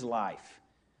His life.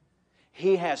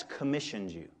 He has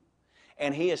commissioned you.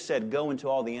 And He has said, go into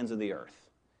all the ends of the earth.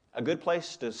 A good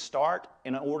place to start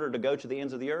in order to go to the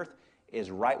ends of the earth is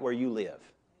right where you live.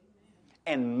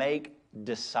 And make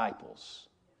disciples.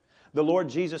 The Lord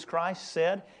Jesus Christ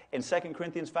said in 2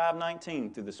 Corinthians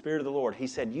 5:19, through the Spirit of the Lord, He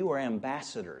said, you are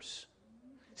ambassadors,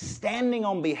 standing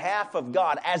on behalf of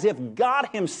God, as if God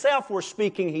Himself were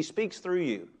speaking. He speaks through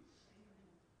you.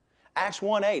 Acts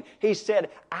 1:8, He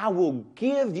said, I will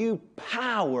give you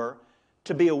power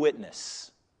to be a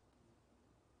witness.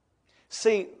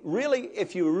 See, really,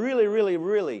 if you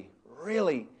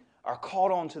really are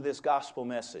caught on to this gospel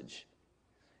message,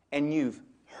 and you've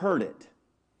heard it,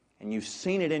 and you've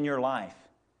seen it in your life,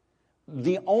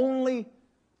 the only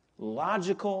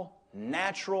logical,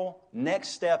 natural next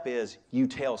step is you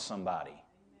tell somebody.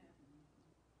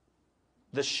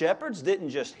 The shepherds didn't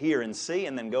just hear and see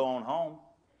and then go on home.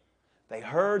 They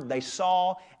heard, they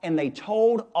saw, and they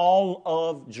told all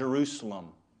of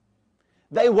Jerusalem.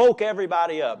 They woke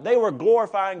everybody up. They were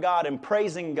glorifying God and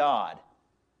praising God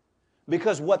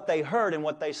because what they heard and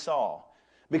what they saw.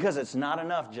 Because it's not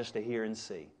enough just to hear and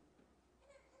see.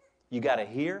 You got to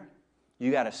hear,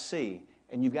 you got to see,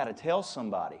 and you've got to tell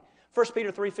somebody. 1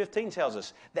 Peter 3:15 tells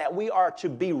us that we are to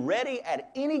be ready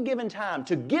at any given time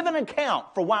to give an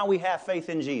account for why we have faith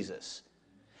in Jesus.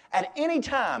 At any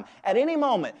time, at any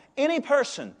moment, any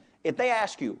person, if they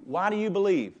ask you, why do you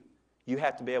believe? You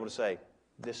have to be able to say,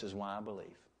 this is why I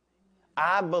believe.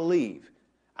 I believe.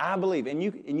 I believe. And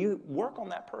you work on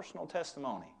that personal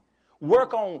testimony.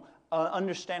 Work on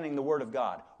understanding the Word of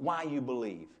God, why you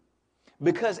believe.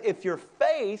 Because if your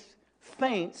faith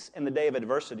faints in the day of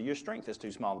adversity, your strength is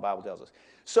too small, the Bible tells us.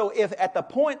 So if at the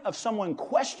point of someone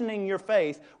questioning your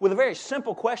faith with a very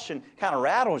simple question kind of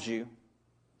rattles you,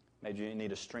 maybe you need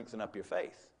to strengthen up your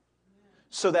faith.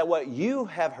 So that what you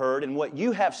have heard and what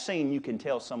you have seen, you can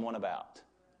tell someone about.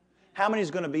 How many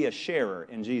is going to be a sharer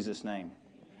in Jesus' name?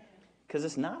 Because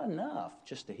it's not enough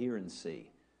just to hear and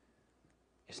see.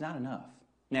 It's not enough.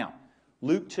 Now,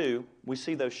 Luke 2, we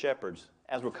see those shepherds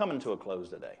as we're coming to a close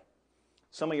today.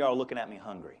 Some of y'all are looking at me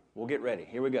hungry. We'll get ready.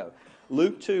 Here we go.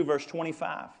 Luke 2, verse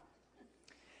 25.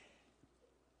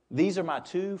 These are my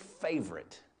two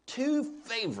favorite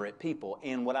people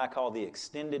in what I call the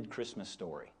extended Christmas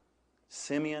story.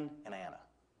 Simeon and Anna.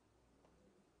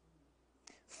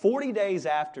 40 days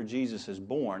after Jesus is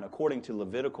born, according to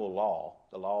Levitical law,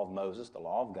 the law of Moses, the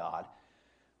law of God,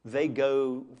 they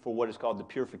go for what is called the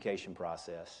purification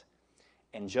process.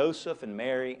 And Joseph and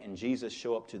Mary and Jesus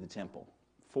show up to the temple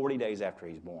 40 days after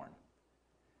he's born.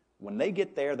 When they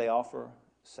get there, they offer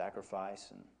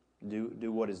sacrifice and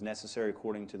do what is necessary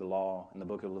according to the law in the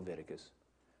book of Leviticus.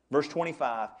 Verse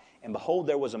 25, and behold,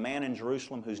 there was a man in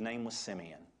Jerusalem whose name was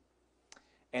Simeon.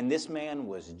 And this man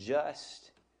was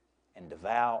just and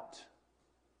devout.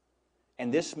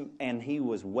 And this man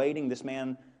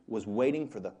was waiting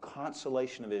for the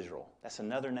consolation of Israel. That's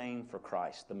another name for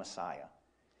Christ, the Messiah.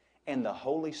 And the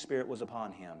Holy Spirit was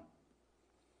upon him.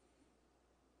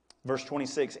 Verse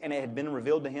 26, and it had been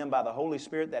revealed to him by the Holy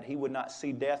Spirit that he would not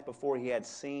see death before he had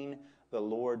seen the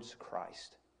Lord's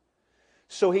Christ.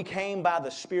 So he came by the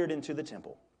Spirit into the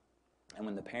temple. And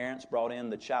when the parents brought in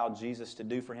the child Jesus to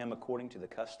do for him according to the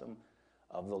custom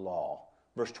of the law.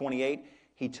 Verse 28,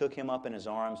 he took him up in his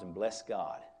arms and blessed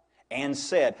God and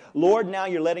said, Lord, now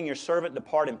you're letting your servant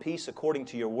depart in peace according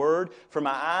to your word, for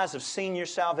my eyes have seen your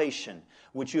salvation,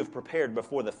 which you have prepared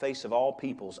before the face of all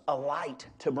peoples, a light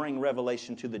to bring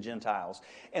revelation to the Gentiles,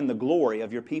 and the glory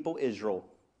of your people Israel.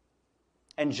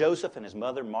 And Joseph and his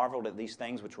mother marveled at these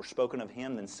things which were spoken of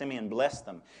him. Then Simeon blessed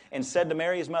them and said to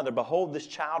Mary his mother, behold, this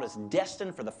child is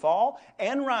destined for the fall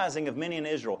and rising of many in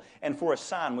Israel, and for a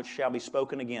sign which shall be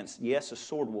spoken against. Yes, a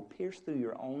sword will pierce through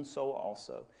your own soul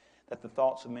also, that the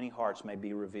thoughts of many hearts may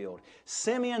be revealed.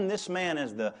 Simeon, this man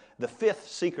is the fifth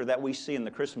seeker that we see in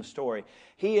the Christmas story.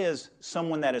 He is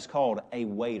someone that is called a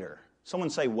waiter. Someone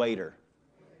say waiter.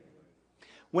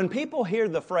 When people hear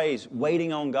the phrase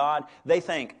waiting on God, they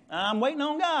think, I'm waiting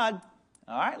on God.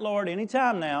 All right, Lord,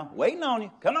 anytime now. Waiting on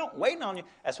you. Come on, waiting on you.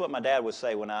 That's what my dad would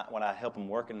say when I help him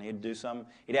work and he'd do something.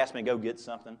 He'd ask me to go get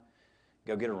something.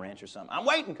 Go get a wrench or something. I'm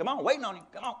waiting. Come on, waiting on you.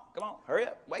 Come on. Hurry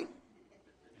up. Wait.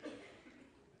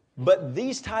 But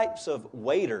these types of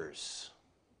waiters,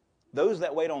 those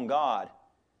that wait on God,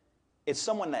 it's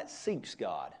someone that seeks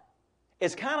God.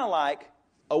 It's kind of like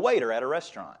a waiter at a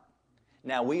restaurant.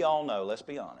 Now, we all know, let's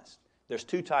be honest, there's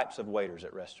two types of waiters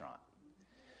at restaurant.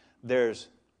 There's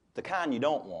the kind you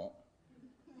don't want,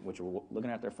 which are looking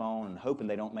at their phone and hoping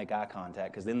they don't make eye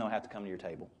contact because then they'll have to come to your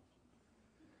table.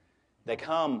 They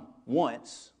come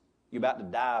once. You're about to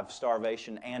die of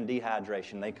starvation and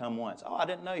dehydration. They come once. Oh, I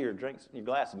didn't know your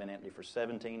glass has been empty for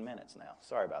 17 minutes now.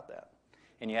 Sorry about that.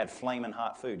 And you had flaming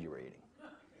hot food you were eating.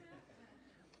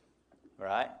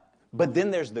 Right? But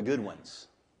then there's the good ones.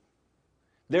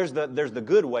 There's the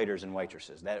good waiters and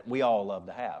waitresses that we all love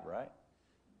to have, right?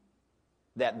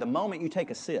 That the moment you take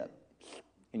a sip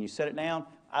and you set it down,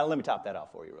 let me top that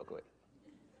off for you real quick.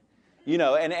 You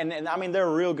know, and I mean, they're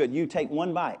real good. You take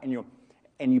one bite and you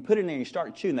put it in there and you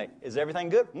start chewing. Is everything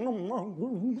good?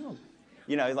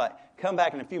 You know, he's like, come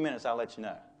back in a few minutes, I'll let you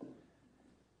know.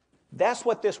 That's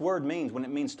what this word means when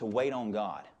it means to wait on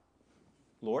God.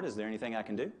 Lord, is there anything I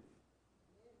can do?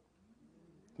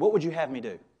 What would you have me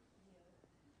do?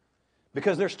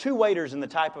 Because there's two waiters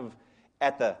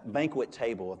at the banquet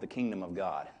table of the kingdom of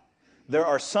God. There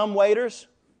are some waiters,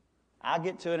 I'll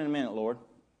get to it in a minute, Lord.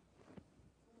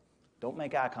 Don't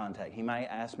make eye contact. He might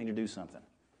ask me to do something.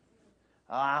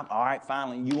 All right,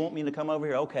 finally, you want me to come over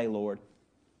here? Okay, Lord.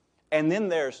 And then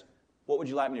there's, what would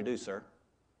you like me to do, sir?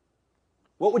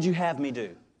 What would you have me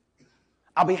do?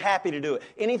 I'll be happy to do it.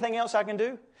 Anything else I can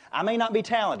do? I may not be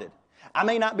talented. I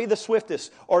may not be the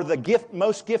swiftest or the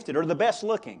most gifted or the best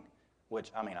looking. Which,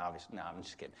 I mean, obviously, no, I'm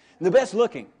just kidding. The best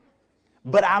looking.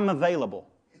 But I'm available.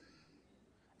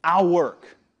 I'll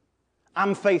work.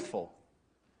 I'm faithful.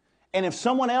 And if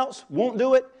someone else won't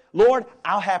do it, Lord,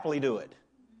 I'll happily do it.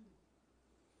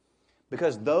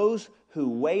 Because those who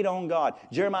wait on God,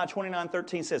 Jeremiah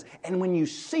 29:13 says, and when you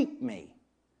seek me,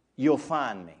 you'll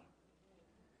find me.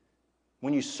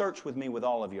 When you search with me with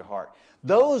all of your heart.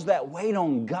 Those that wait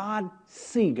on God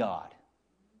see God.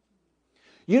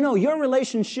 You know, your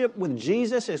relationship with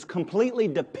Jesus is completely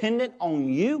dependent on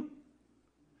you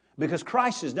because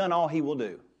Christ has done all He will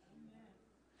do.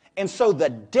 And so the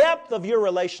depth of your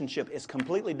relationship is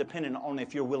completely dependent on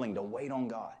if you're willing to wait on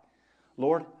God.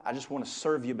 Lord, I just want to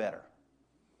serve you better.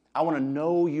 I want to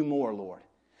know you more, Lord.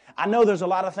 I know there's a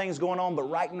lot of things going on, but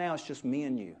right now it's just me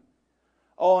and you.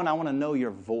 Oh, and I want to know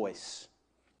your voice.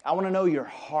 I want to know your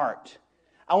heart.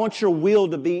 I want your will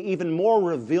to be even more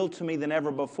revealed to me than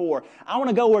ever before. I want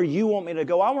to go where you want me to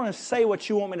go. I want to say what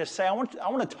you want me to say. I want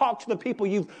to talk to the people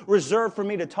you've reserved for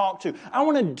me to talk to. I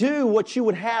want to do what you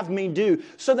would have me do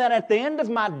so that at the end of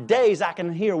my days I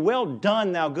can hear, well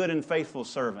done, thou good and faithful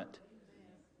servant.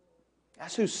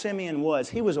 That's who Simeon was.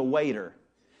 He was a waiter.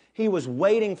 He was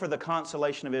waiting for the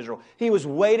consolation of Israel. He was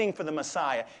waiting for the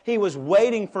Messiah. He was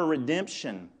waiting for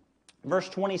redemption. Verse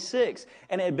 26,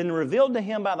 and it had been revealed to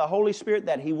him by the Holy Spirit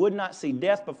that he would not see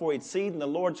death before he'd seen the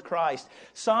Lord's Christ.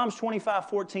 Psalms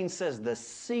 25:14 says, the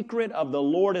secret of the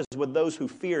Lord is with those who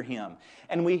fear Him,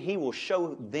 and He will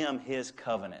show them His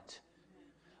covenant.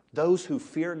 Those who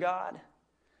fear God,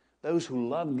 those who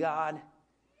love God,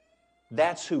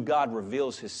 that's who God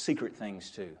reveals His secret things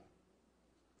to.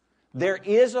 There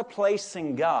is a place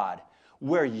in God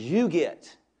where you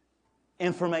get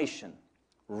information,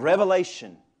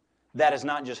 revelation, that is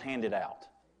not just handed out.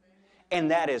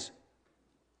 And that is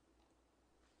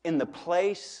in the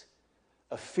place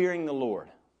of fearing the Lord,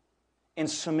 in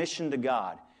submission to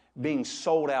God, being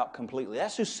sold out completely.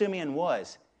 That's who Simeon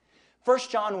was. 1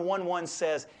 John 1:1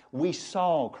 says, we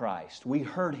saw Christ, we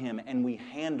heard Him, and we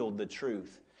handled the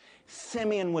truth.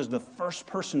 Simeon was the first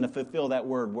person to fulfill that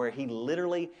word where he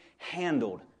literally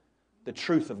handled the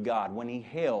truth of God when he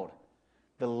held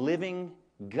the living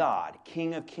God,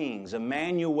 King of Kings,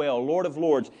 Emmanuel, Lord of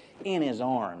Lords, in His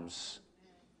arms.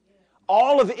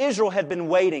 All of Israel had been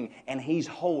waiting, and He's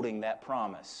holding that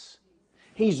promise.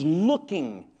 He's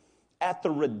looking at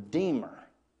the Redeemer.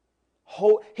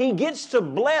 He gets to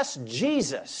bless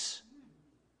Jesus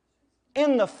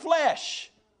in the flesh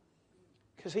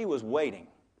because He was waiting.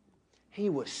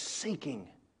 He was seeking.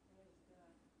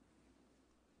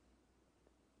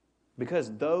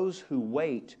 Because those who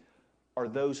wait are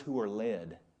those who are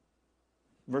led.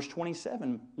 Verse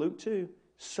 27, Luke 2,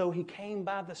 so He came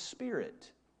by the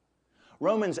Spirit.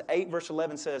 Romans 8 verse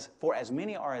 11 says, for as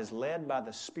many are as led by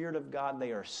the Spirit of God,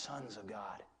 they are sons of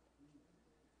God.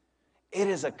 It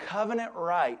is a covenant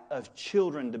right of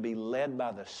children to be led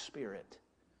by the Spirit.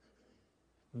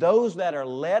 Those that are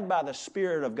led by the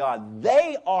Spirit of God,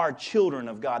 they are children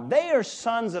of God. They are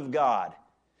sons of God.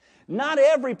 Not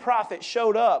every prophet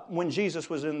showed up when Jesus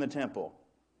was in the temple.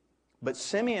 But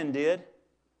Simeon did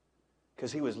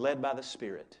because he was led by the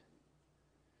Spirit.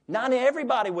 Not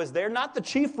everybody was there. Not the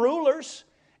chief rulers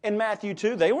in Matthew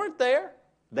 2. They weren't there.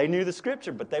 They knew the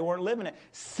Scripture, but they weren't living it.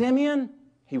 Simeon,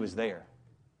 he was there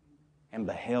and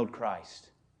beheld Christ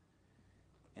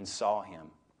and saw Him.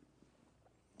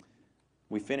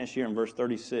 We finish here in verse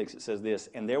 36. It says this,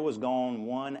 and there was gone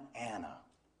one Anna,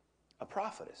 a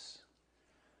prophetess,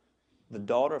 the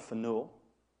daughter of Phanuel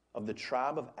of the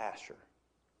tribe of Asher.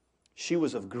 She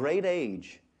was of great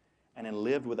age and had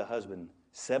lived with a husband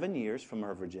 7 years from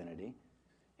her virginity.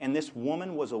 And this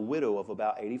woman was a widow of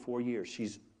about 84 years.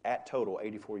 She's at total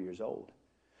 84 years old.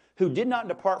 Who did not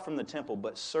depart from the temple,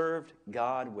 but served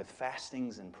God with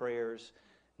fastings and prayers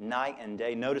night and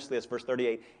day. Notice this, verse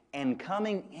 38. And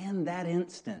coming in that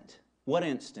instant. What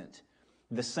instant?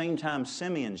 The same time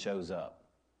Simeon shows up.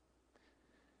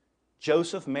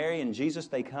 Joseph, Mary, and Jesus,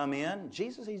 they come in.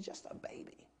 Jesus, He's just a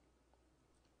baby.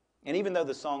 And even though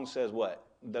the song says what?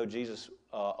 Though Jesus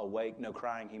awake, no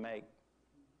crying He make.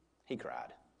 He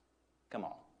cried. Come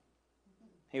on.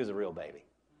 He was a real baby.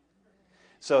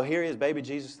 So here is baby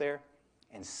Jesus there,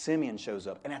 and Simeon shows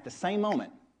up. And at the same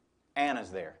moment, Anna's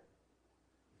there.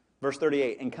 Verse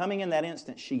 38, and coming in that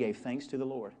instant, she gave thanks to the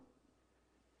Lord.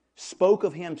 Spoke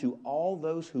of Him to all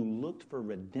those who looked for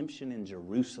redemption in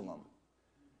Jerusalem.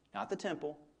 Not the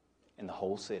temple, in the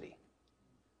whole city.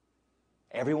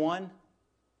 Everyone,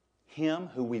 Him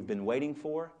who we've been waiting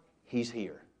for, He's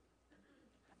here.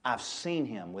 I've seen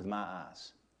Him with my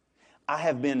eyes. I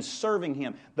have been serving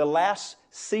Him. The last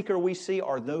seeker we see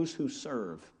are those who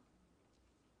serve.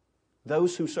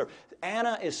 Those who serve.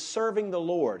 Anna is serving the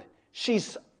Lord.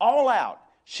 She's all out.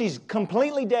 She's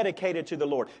completely dedicated to the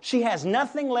Lord. She has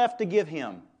nothing left to give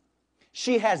Him.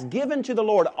 She has given to the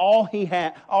Lord all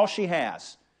she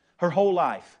has, her whole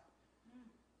life.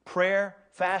 prayer,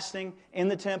 fasting in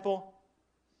the temple.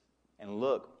 And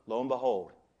look, lo and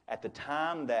behold, at the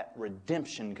time that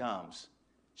redemption comes,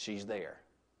 she's there.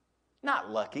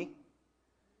 Not lucky.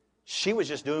 She was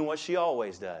just doing what she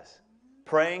always does.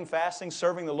 Praying, fasting,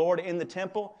 serving the Lord in the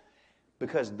temple,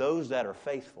 because those that are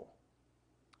faithful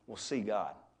will see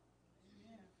God.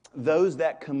 Those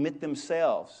that commit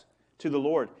themselves to the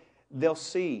Lord, they'll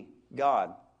see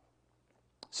God.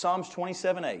 Psalms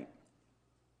 27:8.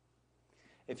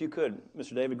 If you could,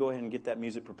 Mr. David, go ahead and get that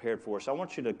music prepared for us. I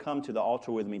want you to come to the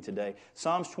altar with me today.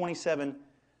 Psalms 27,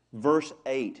 verse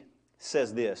 8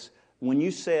 says this, "When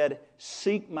you said,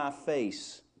 'Seek my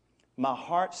face,' my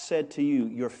heart said to you,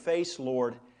 'Your face,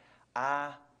 Lord,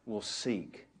 I will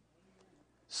seek.'"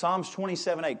 Psalms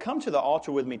 27:8. Come to the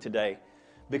altar with me today,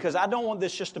 because I don't want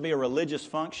this just to be a religious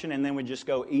function and then we just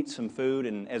go eat some food.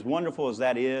 And as wonderful as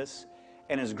that is,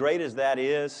 and as great as that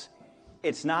is,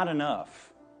 it's not enough.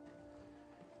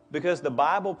 Because the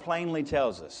Bible plainly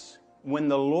tells us, when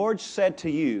the Lord said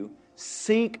to you,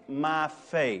 "Seek my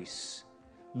face,"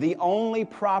 the only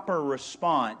proper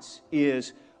response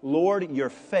is, "Lord, your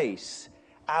face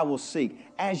I will seek."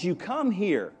 As you come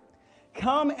here,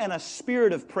 come in a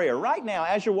spirit of prayer. Right now,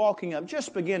 as you're walking up,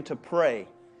 just begin to pray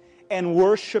and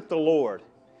worship the Lord.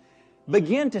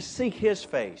 Begin to seek His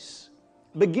face.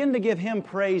 Begin to give Him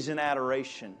praise and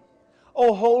adoration.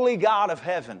 O holy God of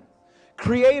heaven,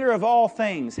 Creator of all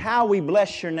things, how we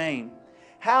bless your name,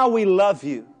 how we love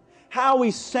you, how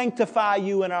we sanctify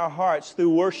you in our hearts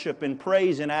through worship and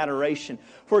praise and adoration.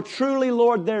 For truly,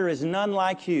 Lord, there is none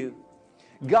like you.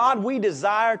 God, we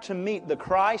desire to meet the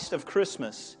Christ of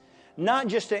Christmas, not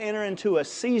just to enter into a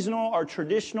seasonal or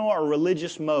traditional or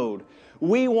religious mode.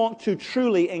 We want to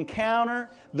truly encounter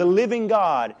the living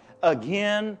God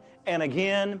again and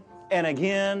again and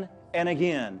again and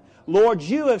again. Lord,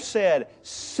 you have said,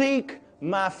 "Seek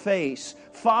my face."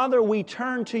 Father, we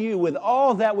turn to you with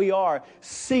all that we are,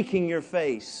 seeking your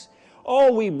face.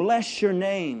 Oh, we bless your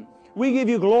name. We give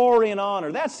you glory and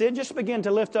honor. That's it. Just begin to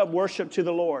lift up worship to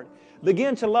the Lord.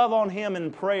 Begin to love on Him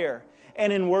in prayer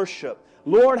and in worship.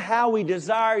 Lord, how we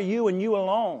desire you and you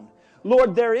alone.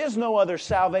 Lord, there is no other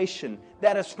salvation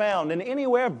that is found in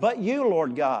anywhere but you,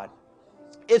 Lord God.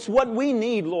 It's what we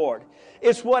need, Lord.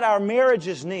 It's what our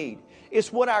marriages need.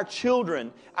 It's what our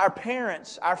children, our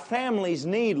parents, our families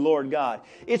need, Lord God.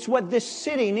 It's what this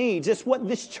city needs. It's what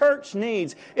this church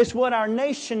needs. It's what our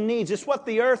nation needs. It's what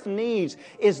the earth needs,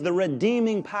 is the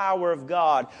redeeming power of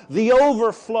God, the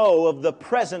overflow of the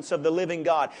presence of the living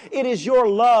God. It is your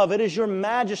love, it is your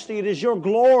majesty, it is your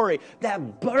glory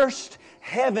that burst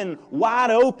heaven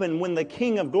wide open when the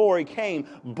King of Glory came,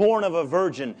 born of a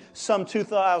virgin, some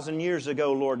 2,000 years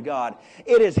ago, Lord God.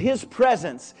 It is His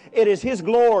presence, it is His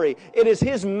glory, it is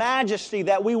His majesty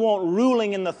that we want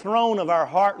ruling in the throne of our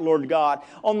heart, Lord God,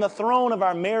 on the throne of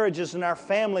our marriages and our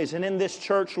families and in this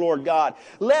church, Lord God.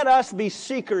 Let us be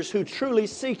seekers who truly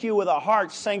seek you with a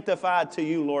heart sanctified to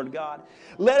you, Lord God.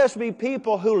 Let us be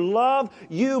people who love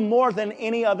you more than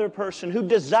any other person, who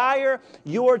desire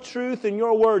your truth and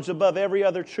your words above every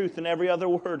other truth and every other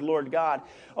word, Lord God.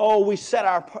 Oh, we set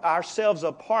ourselves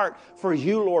apart for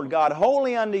you, Lord God,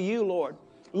 holy unto you, Lord.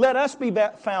 Let us be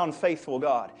found faithful,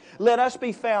 God. Let us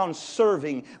be found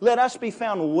serving. Let us be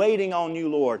found waiting on you,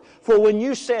 Lord. For when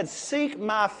you said, "Seek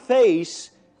my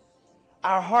face,"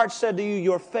 our heart said to you,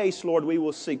 "Your face, Lord, we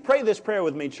will seek." Pray this prayer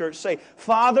with me, church. Say,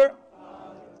 "Father,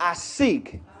 I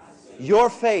seek your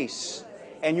face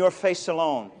and your face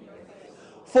alone.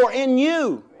 For in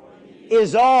you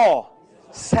is all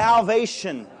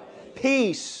salvation,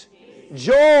 peace,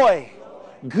 joy,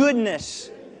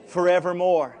 goodness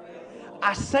forevermore.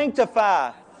 I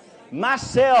sanctify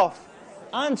myself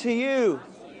unto you.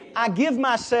 I give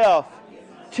myself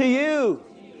to you,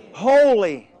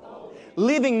 holy,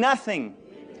 leaving nothing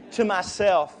to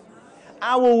myself.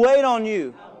 I will wait on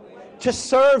you, to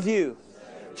serve you,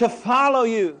 to follow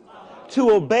you,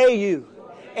 to obey you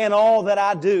in all that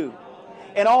I do,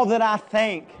 in all that I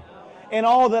think, in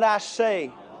all that I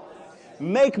say.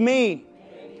 Make me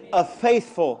a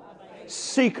faithful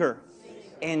seeker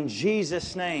in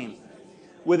Jesus' name."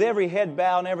 With every head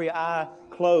bowed and every eye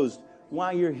closed,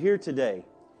 while you're here today,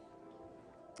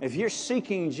 if you're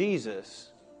seeking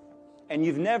Jesus and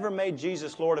you've never made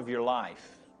Jesus Lord of your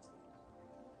life,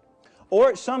 or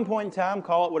at some point in time,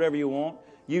 call it whatever you want,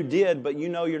 you did, but you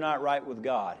know you're not right with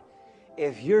God.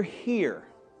 If you're here,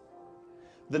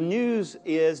 the news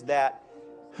is that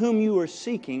whom you are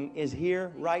seeking is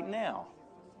here right now,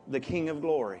 the King of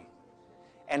Glory.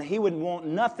 And He would want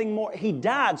nothing more. He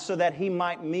died so that He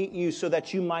might meet you, so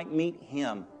that you might meet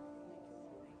Him.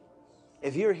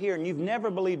 If you're here and you've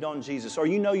never believed on Jesus, or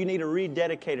you know you need to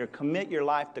rededicate or commit your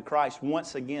life to Christ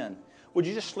once again, would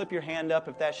you just slip your hand up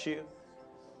if that's you?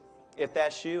 If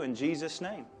that's you, in Jesus'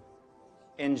 name.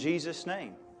 In Jesus'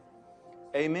 name.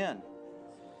 Amen.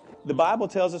 The Bible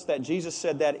tells us that Jesus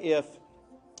said that if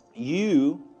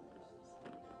you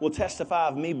will testify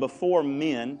of me before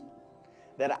men,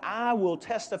 that I will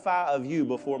testify of you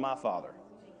before my Father.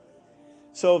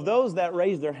 So of those that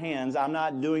raise their hands, I'm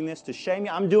not doing this to shame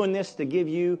you. I'm doing this to give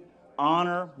you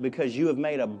honor because you have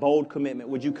made a bold commitment.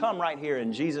 Would you come right here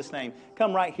in Jesus' name?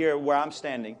 Come right here where I'm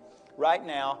standing right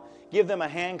now. Give them a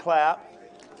hand clap.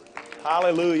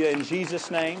 Hallelujah, in Jesus'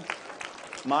 name.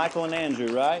 Michael and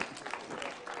Andrew, right?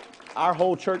 Our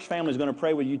whole church family is going to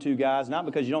pray with you two guys, not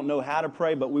because you don't know how to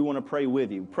pray, but we want to pray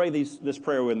with you. Pray this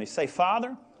prayer with me. Say,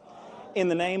 Father, in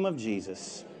the name of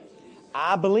Jesus,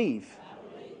 I believe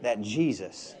that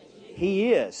Jesus,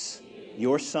 He is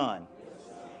your Son.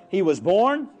 He was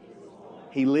born,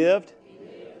 He lived,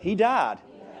 He died,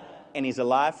 and He's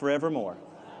alive forevermore.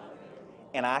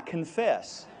 And I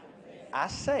confess, I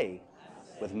say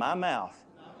with my mouth,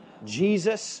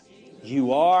 Jesus,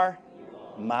 you are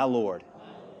my Lord.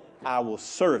 I will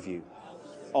serve you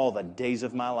all the days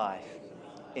of my life.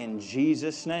 In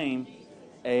Jesus' name,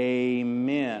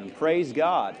 amen. Praise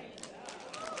God.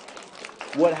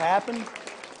 What happened?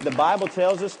 The Bible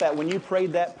tells us that when you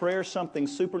prayed that prayer, something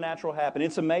supernatural happened.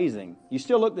 It's amazing. You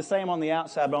still look the same on the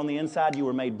outside, but on the inside you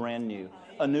were made brand new.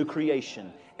 A new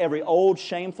creation. Every old,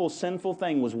 shameful, sinful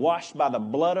thing was washed by the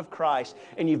blood of Christ,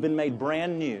 and you've been made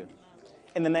brand new.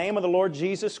 In the name of the Lord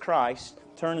Jesus Christ,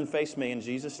 turn and face me in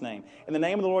Jesus' name. In the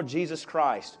name of the Lord Jesus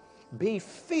Christ, be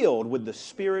filled with the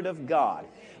Spirit of God.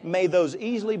 May those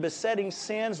easily besetting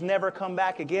sins never come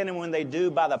back again, and when they do,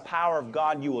 by the power of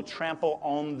God, you will trample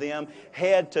on them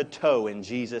head to toe in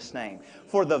Jesus' name.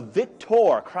 For the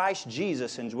victor, Christ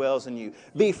Jesus, indwells in you.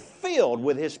 Be filled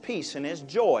with His peace and His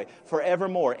joy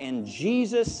forevermore. In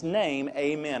Jesus' name,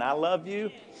 amen. I love you.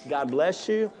 God bless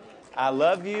you. I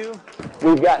love you.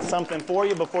 We've got something for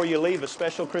you before you leave, a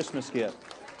special Christmas gift.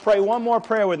 Pray one more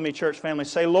prayer with me, church family.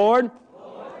 Say, Lord,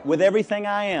 with everything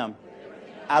I am,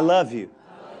 I love you.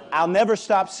 I'll never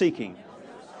stop seeking.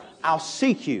 I'll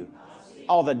seek you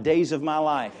all the days of my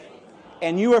life.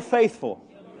 And you are faithful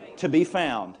to be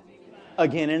found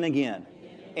again and again.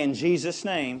 In Jesus'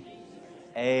 name,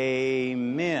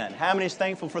 amen. How many is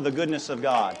thankful for the goodness of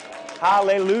God?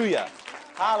 Hallelujah.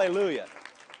 Hallelujah.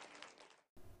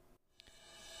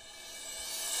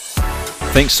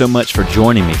 Thanks so much for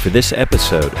joining me for this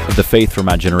episode of the Faith for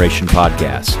My Generation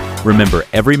podcast. Remember,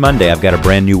 every Monday I've got a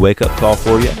brand new wake-up call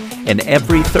for you, and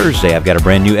every Thursday I've got a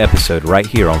brand new episode right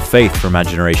here on Faith for My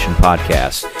Generation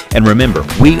podcast. And remember,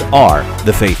 we are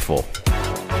the faithful.